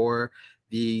nucleus for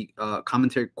the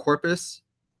commentary corpus.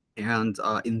 And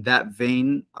in that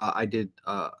vein, I did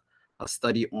a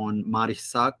study on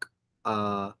Marisak,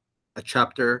 a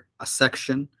chapter, a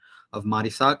section of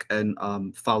Marisak, and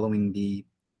following the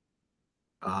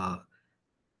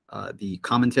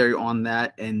commentary on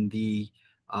that and the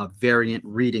variant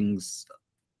readings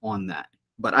on that.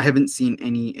 But I haven't seen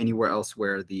anywhere else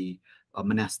where the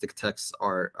monastic texts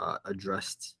are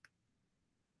addressed.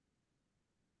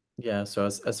 Yeah, so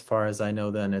as far as I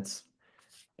know, then it's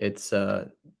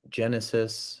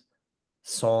Genesis,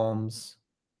 Psalms,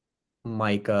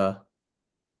 Micah.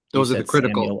 You Those are the said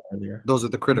critical. Samuel earlier. Those are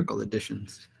the critical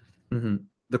editions. Mm-hmm.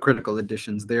 The critical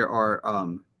editions. There are,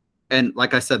 and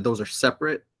like I said, those are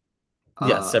separate.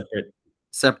 Yeah, separate.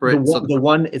 Separate. So The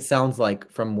one it sounds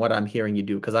like from what I'm hearing you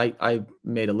do, because I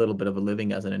made a little bit of a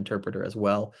living as an interpreter as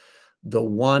well. The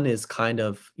one is kind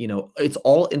of, it's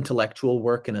all intellectual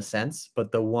work in a sense,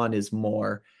 but the one is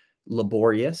more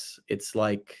laborious. It's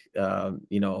like,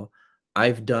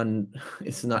 I've done,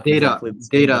 it's not exactly the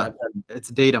same, but I've done, it's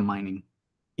data mining,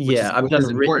 yeah, which is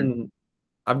important.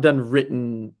 I've done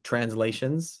written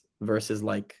translations versus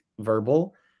like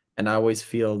verbal. And I always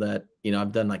feel that,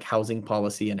 I've done like housing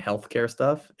policy and healthcare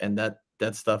stuff. And that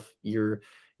stuff you're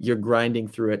grinding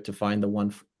through it to find the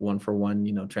one for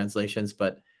one, translations.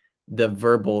 But the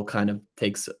verbal kind of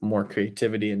takes more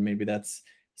creativity. And maybe that's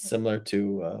similar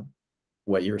to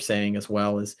what you're saying as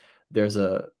well, is there's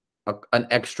an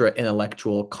extra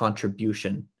intellectual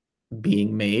contribution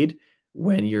being made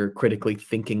when you're critically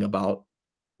thinking about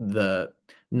the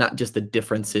not just the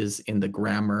differences in the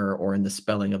grammar or in the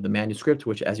spelling of the manuscript,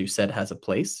 which, as you said, has a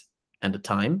place and a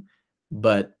time,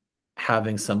 but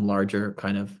having some larger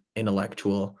kind of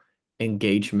intellectual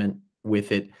engagement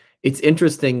with it. It's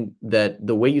interesting that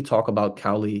the way you talk about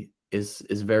Cowley is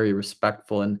very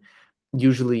respectful, and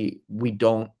usually we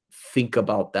don't think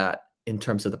about that in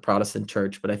terms of the Protestant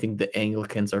church, but I think the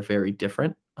Anglicans are very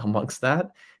different amongst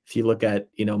that. If you look at,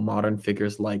 modern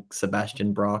figures like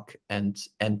Sebastian Brock and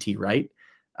N.T. Wright,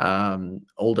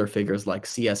 older figures like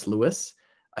C.S. Lewis,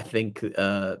 I think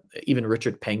even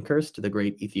Richard Pankhurst, the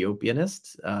great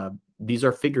Ethiopianist, these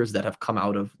are figures that have come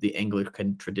out of the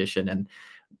Anglican tradition. And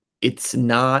it's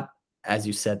not, as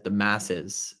you said, the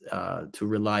masses to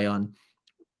rely on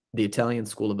the Italian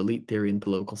school of elite theory and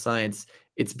political science.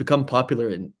 It's become popular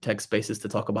in tech spaces to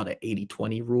talk about an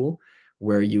 80-20 rule,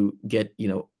 where you get,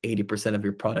 80% of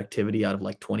your productivity out of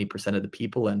like 20% of the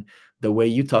people. And the way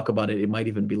you talk about it, it might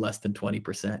even be less than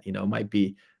 20%. It might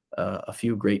be a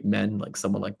few great men, like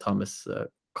someone like Thomas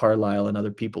Carlyle and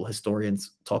other people,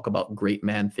 historians talk about great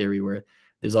man theory, where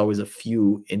there's always a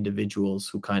few individuals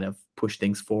who kind of push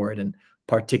things forward. And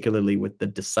particularly with the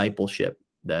discipleship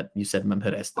that you said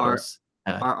Memher Estros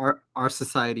had. Our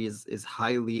society is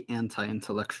highly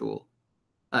anti-intellectual,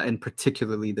 and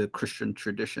particularly the Christian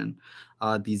tradition.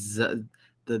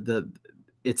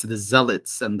 It's the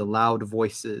zealots and the loud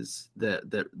voices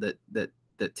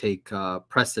that take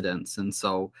precedence, and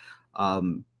so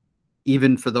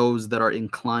even for those that are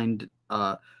inclined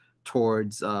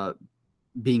towards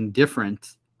being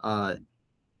different,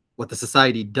 what the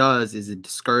society does is it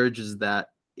discourages that.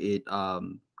 It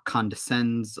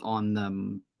condescends on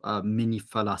them. ምን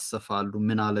ይፈላሰፋሉ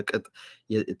ምን አለቅጥ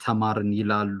ተማርን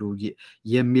ይላሉ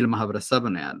የሚል ማህበረሰብ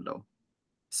ነው ያለው።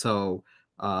 So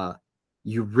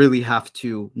you really have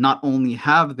to not only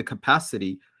have the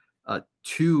capacity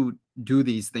to do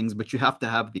these things, but you have to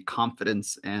have the confidence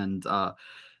and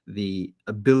the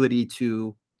ability to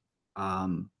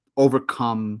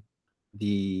overcome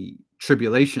the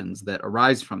tribulations that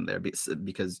arise from there,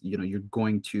 because you're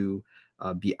going to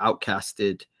be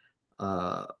outcasted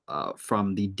from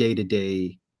the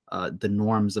day-to-day the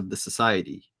norms of the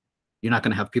society. You're not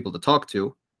going to have people to talk to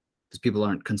because people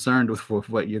aren't concerned with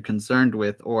what you're concerned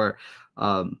with. Or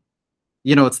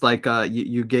it's like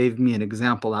you gave me an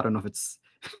example. I don't know if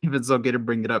it's okay to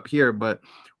bring it up here, but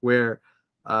where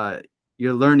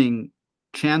you're learning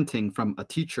chanting from a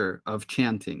teacher of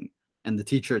chanting, and the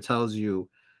teacher tells you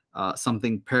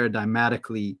something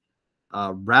paradigmatically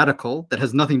radical that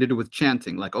has nothing to do with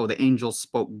chanting, like, oh, the angels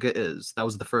spoke Ge'ez, that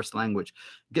was the first language.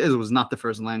 Ge'ez was not the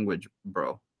first language,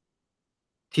 bro.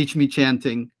 Teach me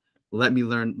chanting, let me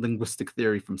learn linguistic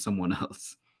theory from someone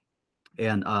else.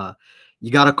 And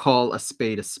you got to call a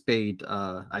spade,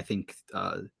 I think,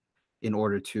 in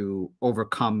order to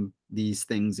overcome these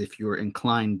things if you're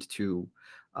inclined to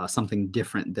something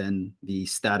different than the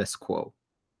status quo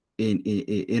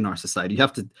in our society. You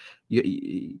have to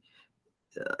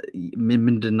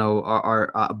ምንድን ነው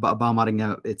በአማርኛ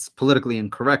it's politically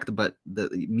incorrect but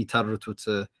የሚተርቱት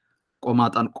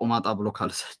ቆማጣን ቆማጣ ብሎ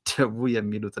ካልሰደቡ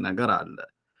የሚሉት ነገር አለ።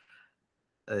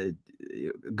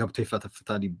 ገብቶ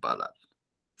ይፈተፍታል ይባላል,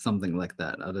 something like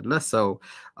that አይደለ? So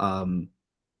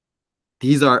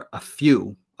these are a few.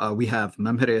 We have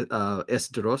መምህር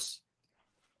ኤስድሮስ,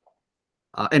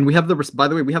 and we have by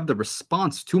the way, we have the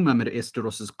response to Mehmet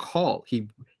Esdros's call.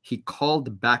 He called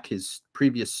back his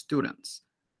previous students.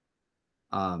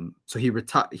 So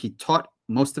he taught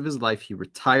most of his life. He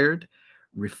retired,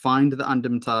 refined the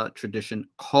Andimta tradition,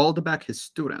 called back his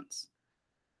students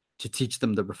to teach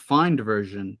them the refined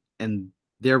version, and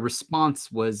their response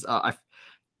was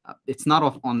it's not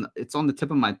it's on the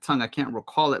tip of my tongue. I can't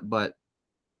recall it, but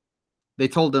they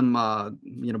told him,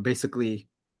 basically,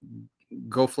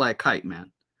 go fly a kite, man.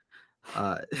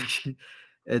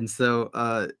 And so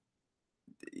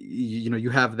you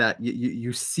have that,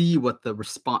 you see what the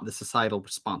societal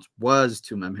response was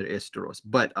to Mehmet Esdros,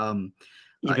 but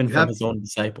even from his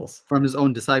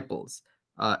own disciples.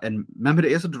 And Mehmet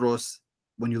Esdros,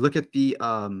 when you look at the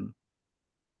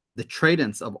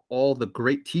tradents of all the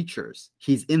great teachers,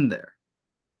 he's in there.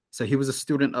 So he was a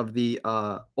student of the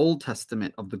Old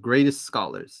Testament, of the greatest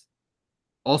scholars,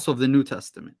 also of the New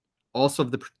Testament, also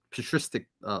of the patristic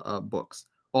books,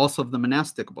 also of the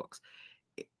monastic books.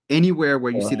 Anywhere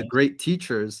where you see the great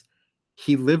teachers,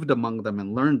 he lived among them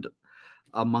and learned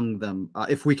among them.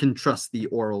 If we can trust the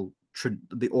oral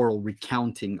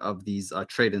recounting of these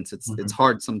tradents, it's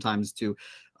hard sometimes to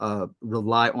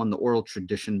rely on the oral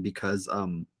tradition, because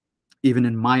even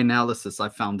in my analysis, I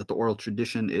found that the oral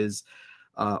tradition is,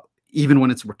 even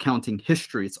when it's recounting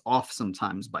history, it's off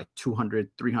sometimes by 200,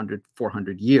 300,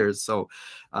 400 years. So,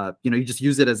 you just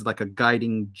use it as like a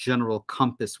guiding general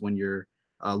compass when you're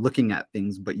looking at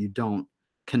things, but you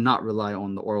cannot rely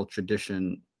on the oral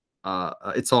tradition.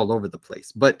 It's all over the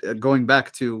place. But going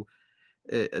back to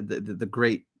the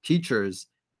great teachers,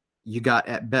 you got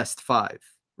at best 5,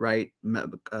 right?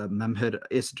 Memher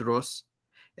Esdros,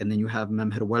 and then you have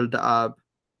Memher Welda'ab,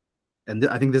 and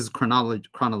I think this is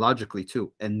chronologically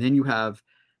too. And then you have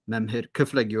Memher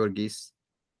Kifle Georgis,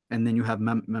 and then you have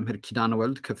Memher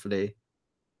Kidanaweld Kifle.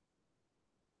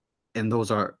 And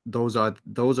those are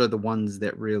the ones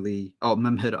that really. Oh,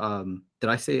 Memher, did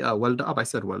I say Welda'ab? I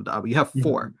said Welda'ab. You have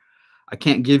 4. I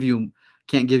can't give you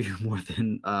more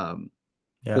than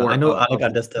yeah, I know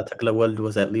Agadesta Taklaweld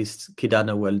was at least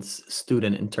Kidanawald's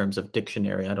student in terms of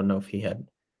dictionary. I don't know if he had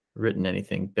written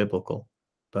anything biblical,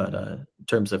 but in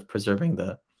terms of preserving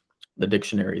the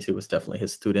dictionaries, he was definitely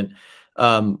his student.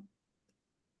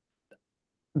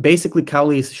 Basically,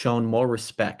 Cowley's shown more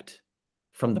respect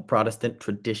from the Protestant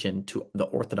tradition to the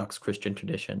Orthodox Christian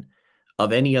tradition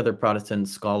of any other Protestant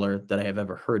scholar that I have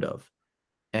ever heard of.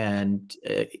 And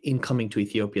in coming to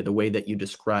Ethiopia, the way that you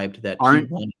described that he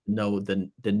wanted to know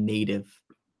the native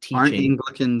teaching. Aren't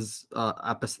Anglicans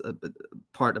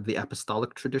part of the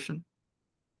apostolic tradition?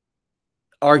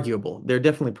 Arguable. They're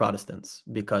definitely Protestants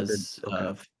because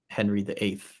of Henry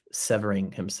VIII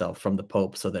severing himself from the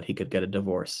Pope so that he could get a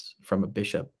divorce from a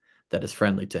bishop that is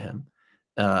friendly to him.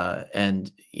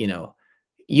 And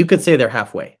you could say they're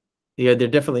halfway. Yeah, they're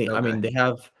definitely. I mean, they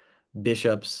have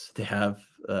bishops, they have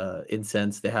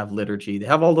incense, they have liturgy, they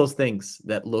have all those things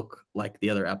that look like the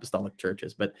other apostolic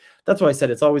churches. But that's why I said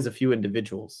it's always a few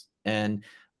individuals. And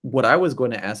what I was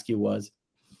going to ask you was,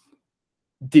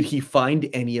 did he find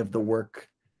any of the work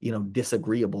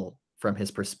disagreeable from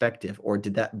his perspective, or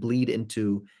did that bleed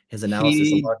into his analysis?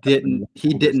 He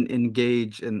didn't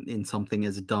engage in something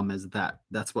as dumb as that.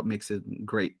 That's what makes it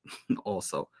great.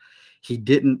 Also, he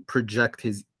didn't project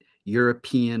his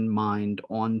European mind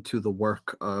onto the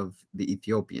work of the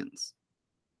Ethiopians.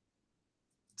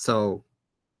 So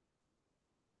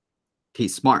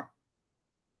he's smart,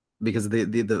 because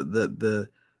the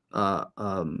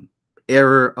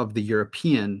error of the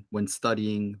European when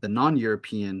studying the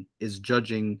non-European is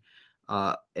judging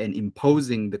and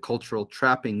imposing the cultural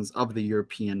trappings of the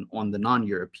European on the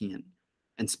non-European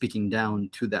and speaking down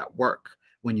to that work.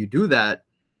 When you do that,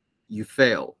 you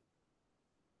fail,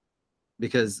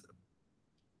 because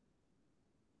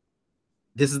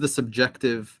this is the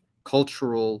subjective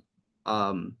cultural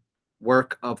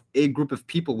work of a group of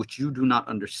people which you do not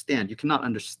understand. You cannot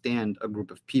understand a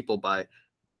group of people by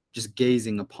just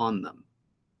gazing upon them,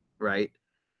 right?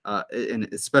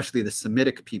 And especially the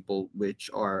Semitic people, which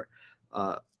are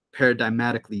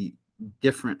paradigmatically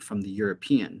different from the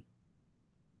European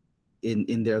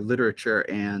in their literature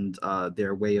and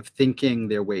their way of thinking,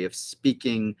 their way of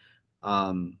speaking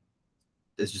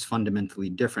is just fundamentally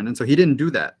different. And so he didn't do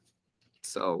that.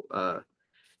 So,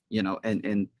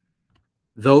 and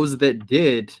Those that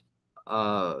did,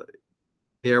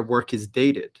 their work is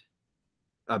dated.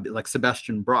 Like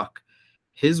Sebastian Brock,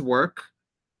 his work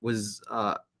was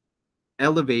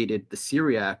elevates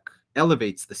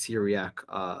the Syriac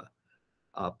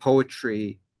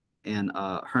poetry and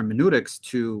hermeneutics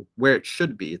to where it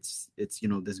should be. It's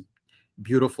this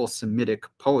beautiful Semitic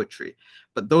poetry.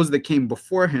 But those that came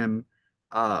before him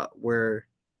were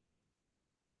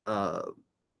not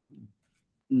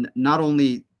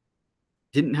only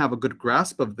didn't have a good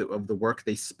grasp of the work,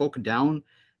 they spoke down.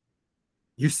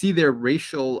 You see their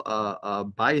racial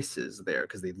biases there,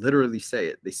 because they literally say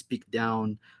it. They speak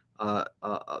down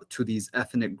to these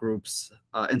ethnic groups,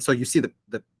 and so you see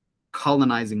the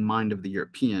colonizing mind of the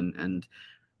European, and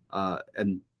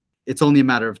it's only a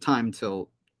matter of time till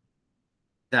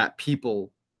that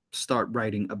people start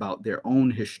writing about their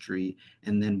own history,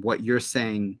 and then what you're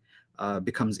saying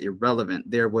becomes irrelevant.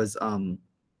 There's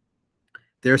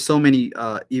so many,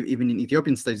 even in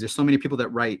Ethiopian studies, there's so many people that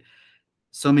write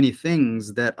so many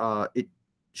things that it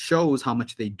shows how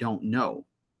much they don't know,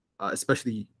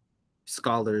 especially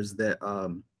scholars that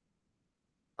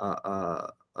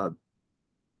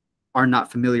are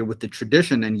not familiar with the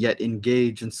tradition and yet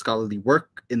engage in scholarly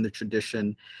work in the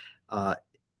tradition.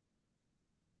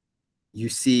 You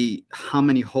see how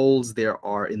many holes there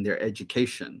are in their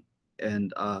education,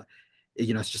 and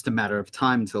it's just a matter of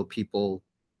time until people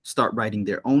start writing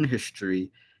their own history,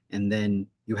 and then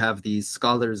you have these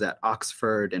scholars at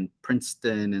Oxford and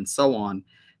Princeton and so on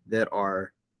that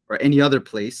are, or any other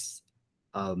place.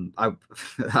 I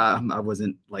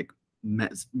wasn't like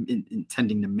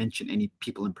intending to mention any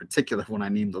people in particular when I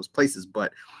named those places,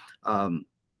 but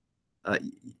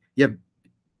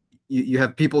you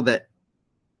have people that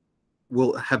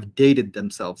will have dated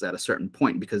themselves at a certain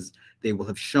point, because they will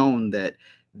have shown that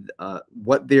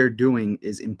what they're doing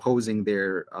is imposing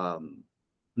their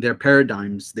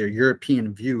paradigms, their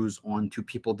European views onto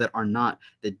people that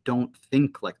don't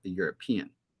think like the European.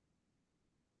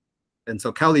 And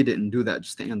so Cowley didn't do that.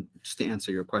 Just to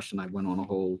answer your question, I went on a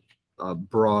whole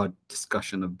broad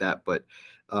discussion of that, but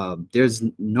there's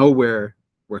nowhere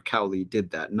where Cowley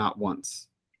did that, not once.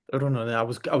 I don't know.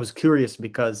 I was curious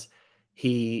because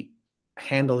he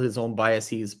handled his own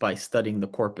biases by studying the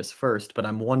corpus first, but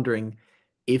I'm wondering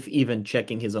if even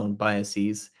checking his own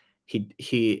biases,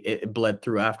 it bled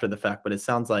through after the fact. But it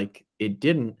sounds like it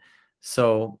didn't.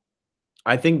 So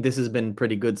I think this has been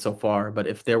pretty good so far. But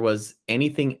if there was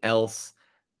anything else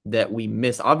that we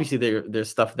miss, obviously there's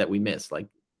stuff that we miss. Like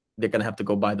they're gonna have to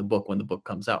go buy the book when the book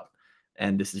comes out,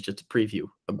 and this is just a preview,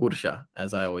 a gursha,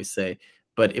 as I always say.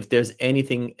 But if there's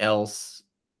anything else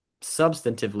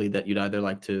substantively that you'd either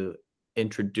like to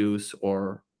introduce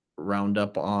or round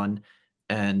up on,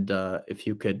 and if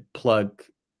you could plug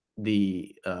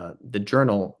the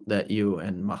journal that you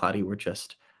and Mahadi were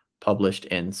just published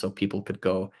in, so people could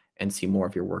go and see more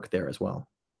of your work there as well.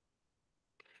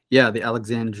 Yeah, the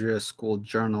Alexandria School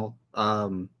Journal.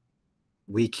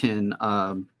 We can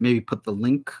maybe put the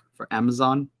link for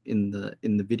Amazon in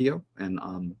the video,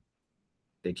 and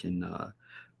they can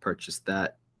purchase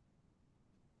that.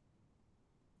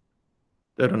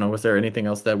 I don't know. Was there anything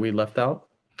else that we left out?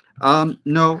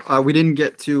 No, we didn't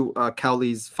get to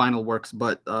Cowley's final works,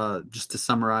 but just to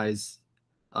summarize,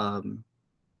 all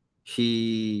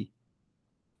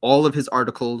of his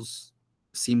articles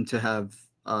seem to have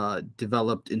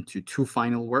developed into two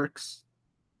final works.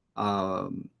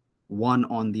 One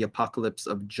on the Apocalypse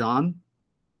of John,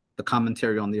 the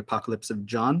commentary on the Apocalypse of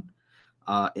John,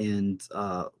 and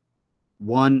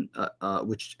one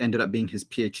which ended up being his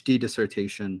PhD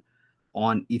dissertation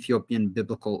on Ethiopian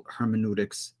biblical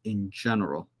hermeneutics in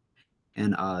general.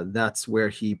 And that's where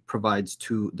he provides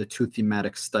the two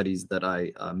thematic studies that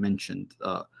I mentioned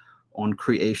on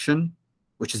creation,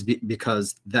 which is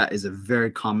because that is a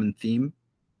very common theme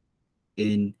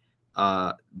in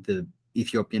the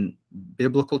Ethiopian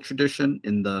biblical tradition,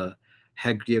 in the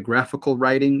hagiographical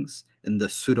writings, in the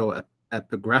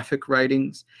pseudo-epigraphic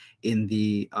writings, in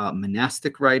the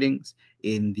monastic writings,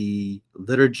 in the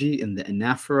liturgy, in the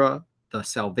anaphora, the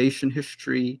salvation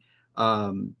history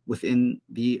within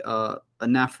the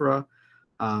anaphora,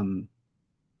 and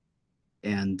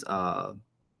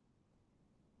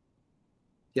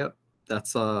yep,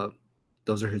 that's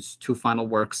those are his two final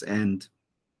works, and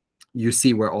you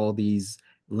see where all these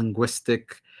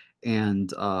linguistic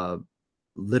and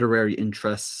literary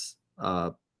interests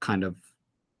kind of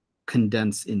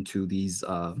condense into these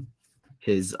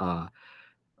his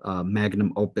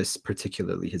magnum opus,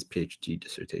 particularly his PhD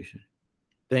dissertation.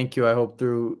 Thank you. I hope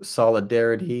through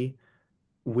solidarity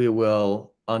we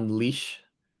will unleash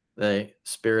the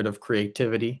spirit of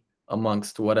creativity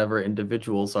amongst whatever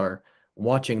individuals are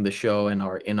watching the show and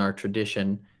are in our tradition,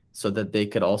 so that they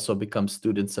could also become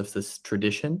students of this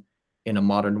tradition in a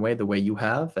modern way, the way you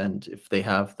have, and if they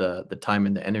have the time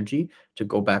and the energy to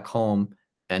go back home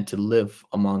and to live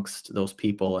amongst those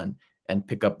people and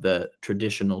pick up the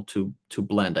traditional to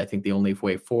blend. I think the only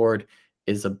way forward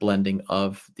is a blending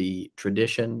of the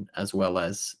tradition as well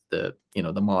as the, you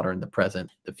know, the modern, the present,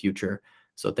 the future.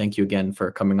 So thank you again for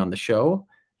coming on the show,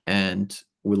 and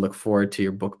we look forward to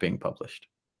your book being published.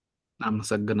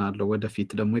 አመሰግናለሁ።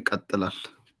 ወደፊት ደግሞ ይቀጥላል።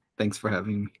 Thanks for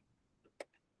having me.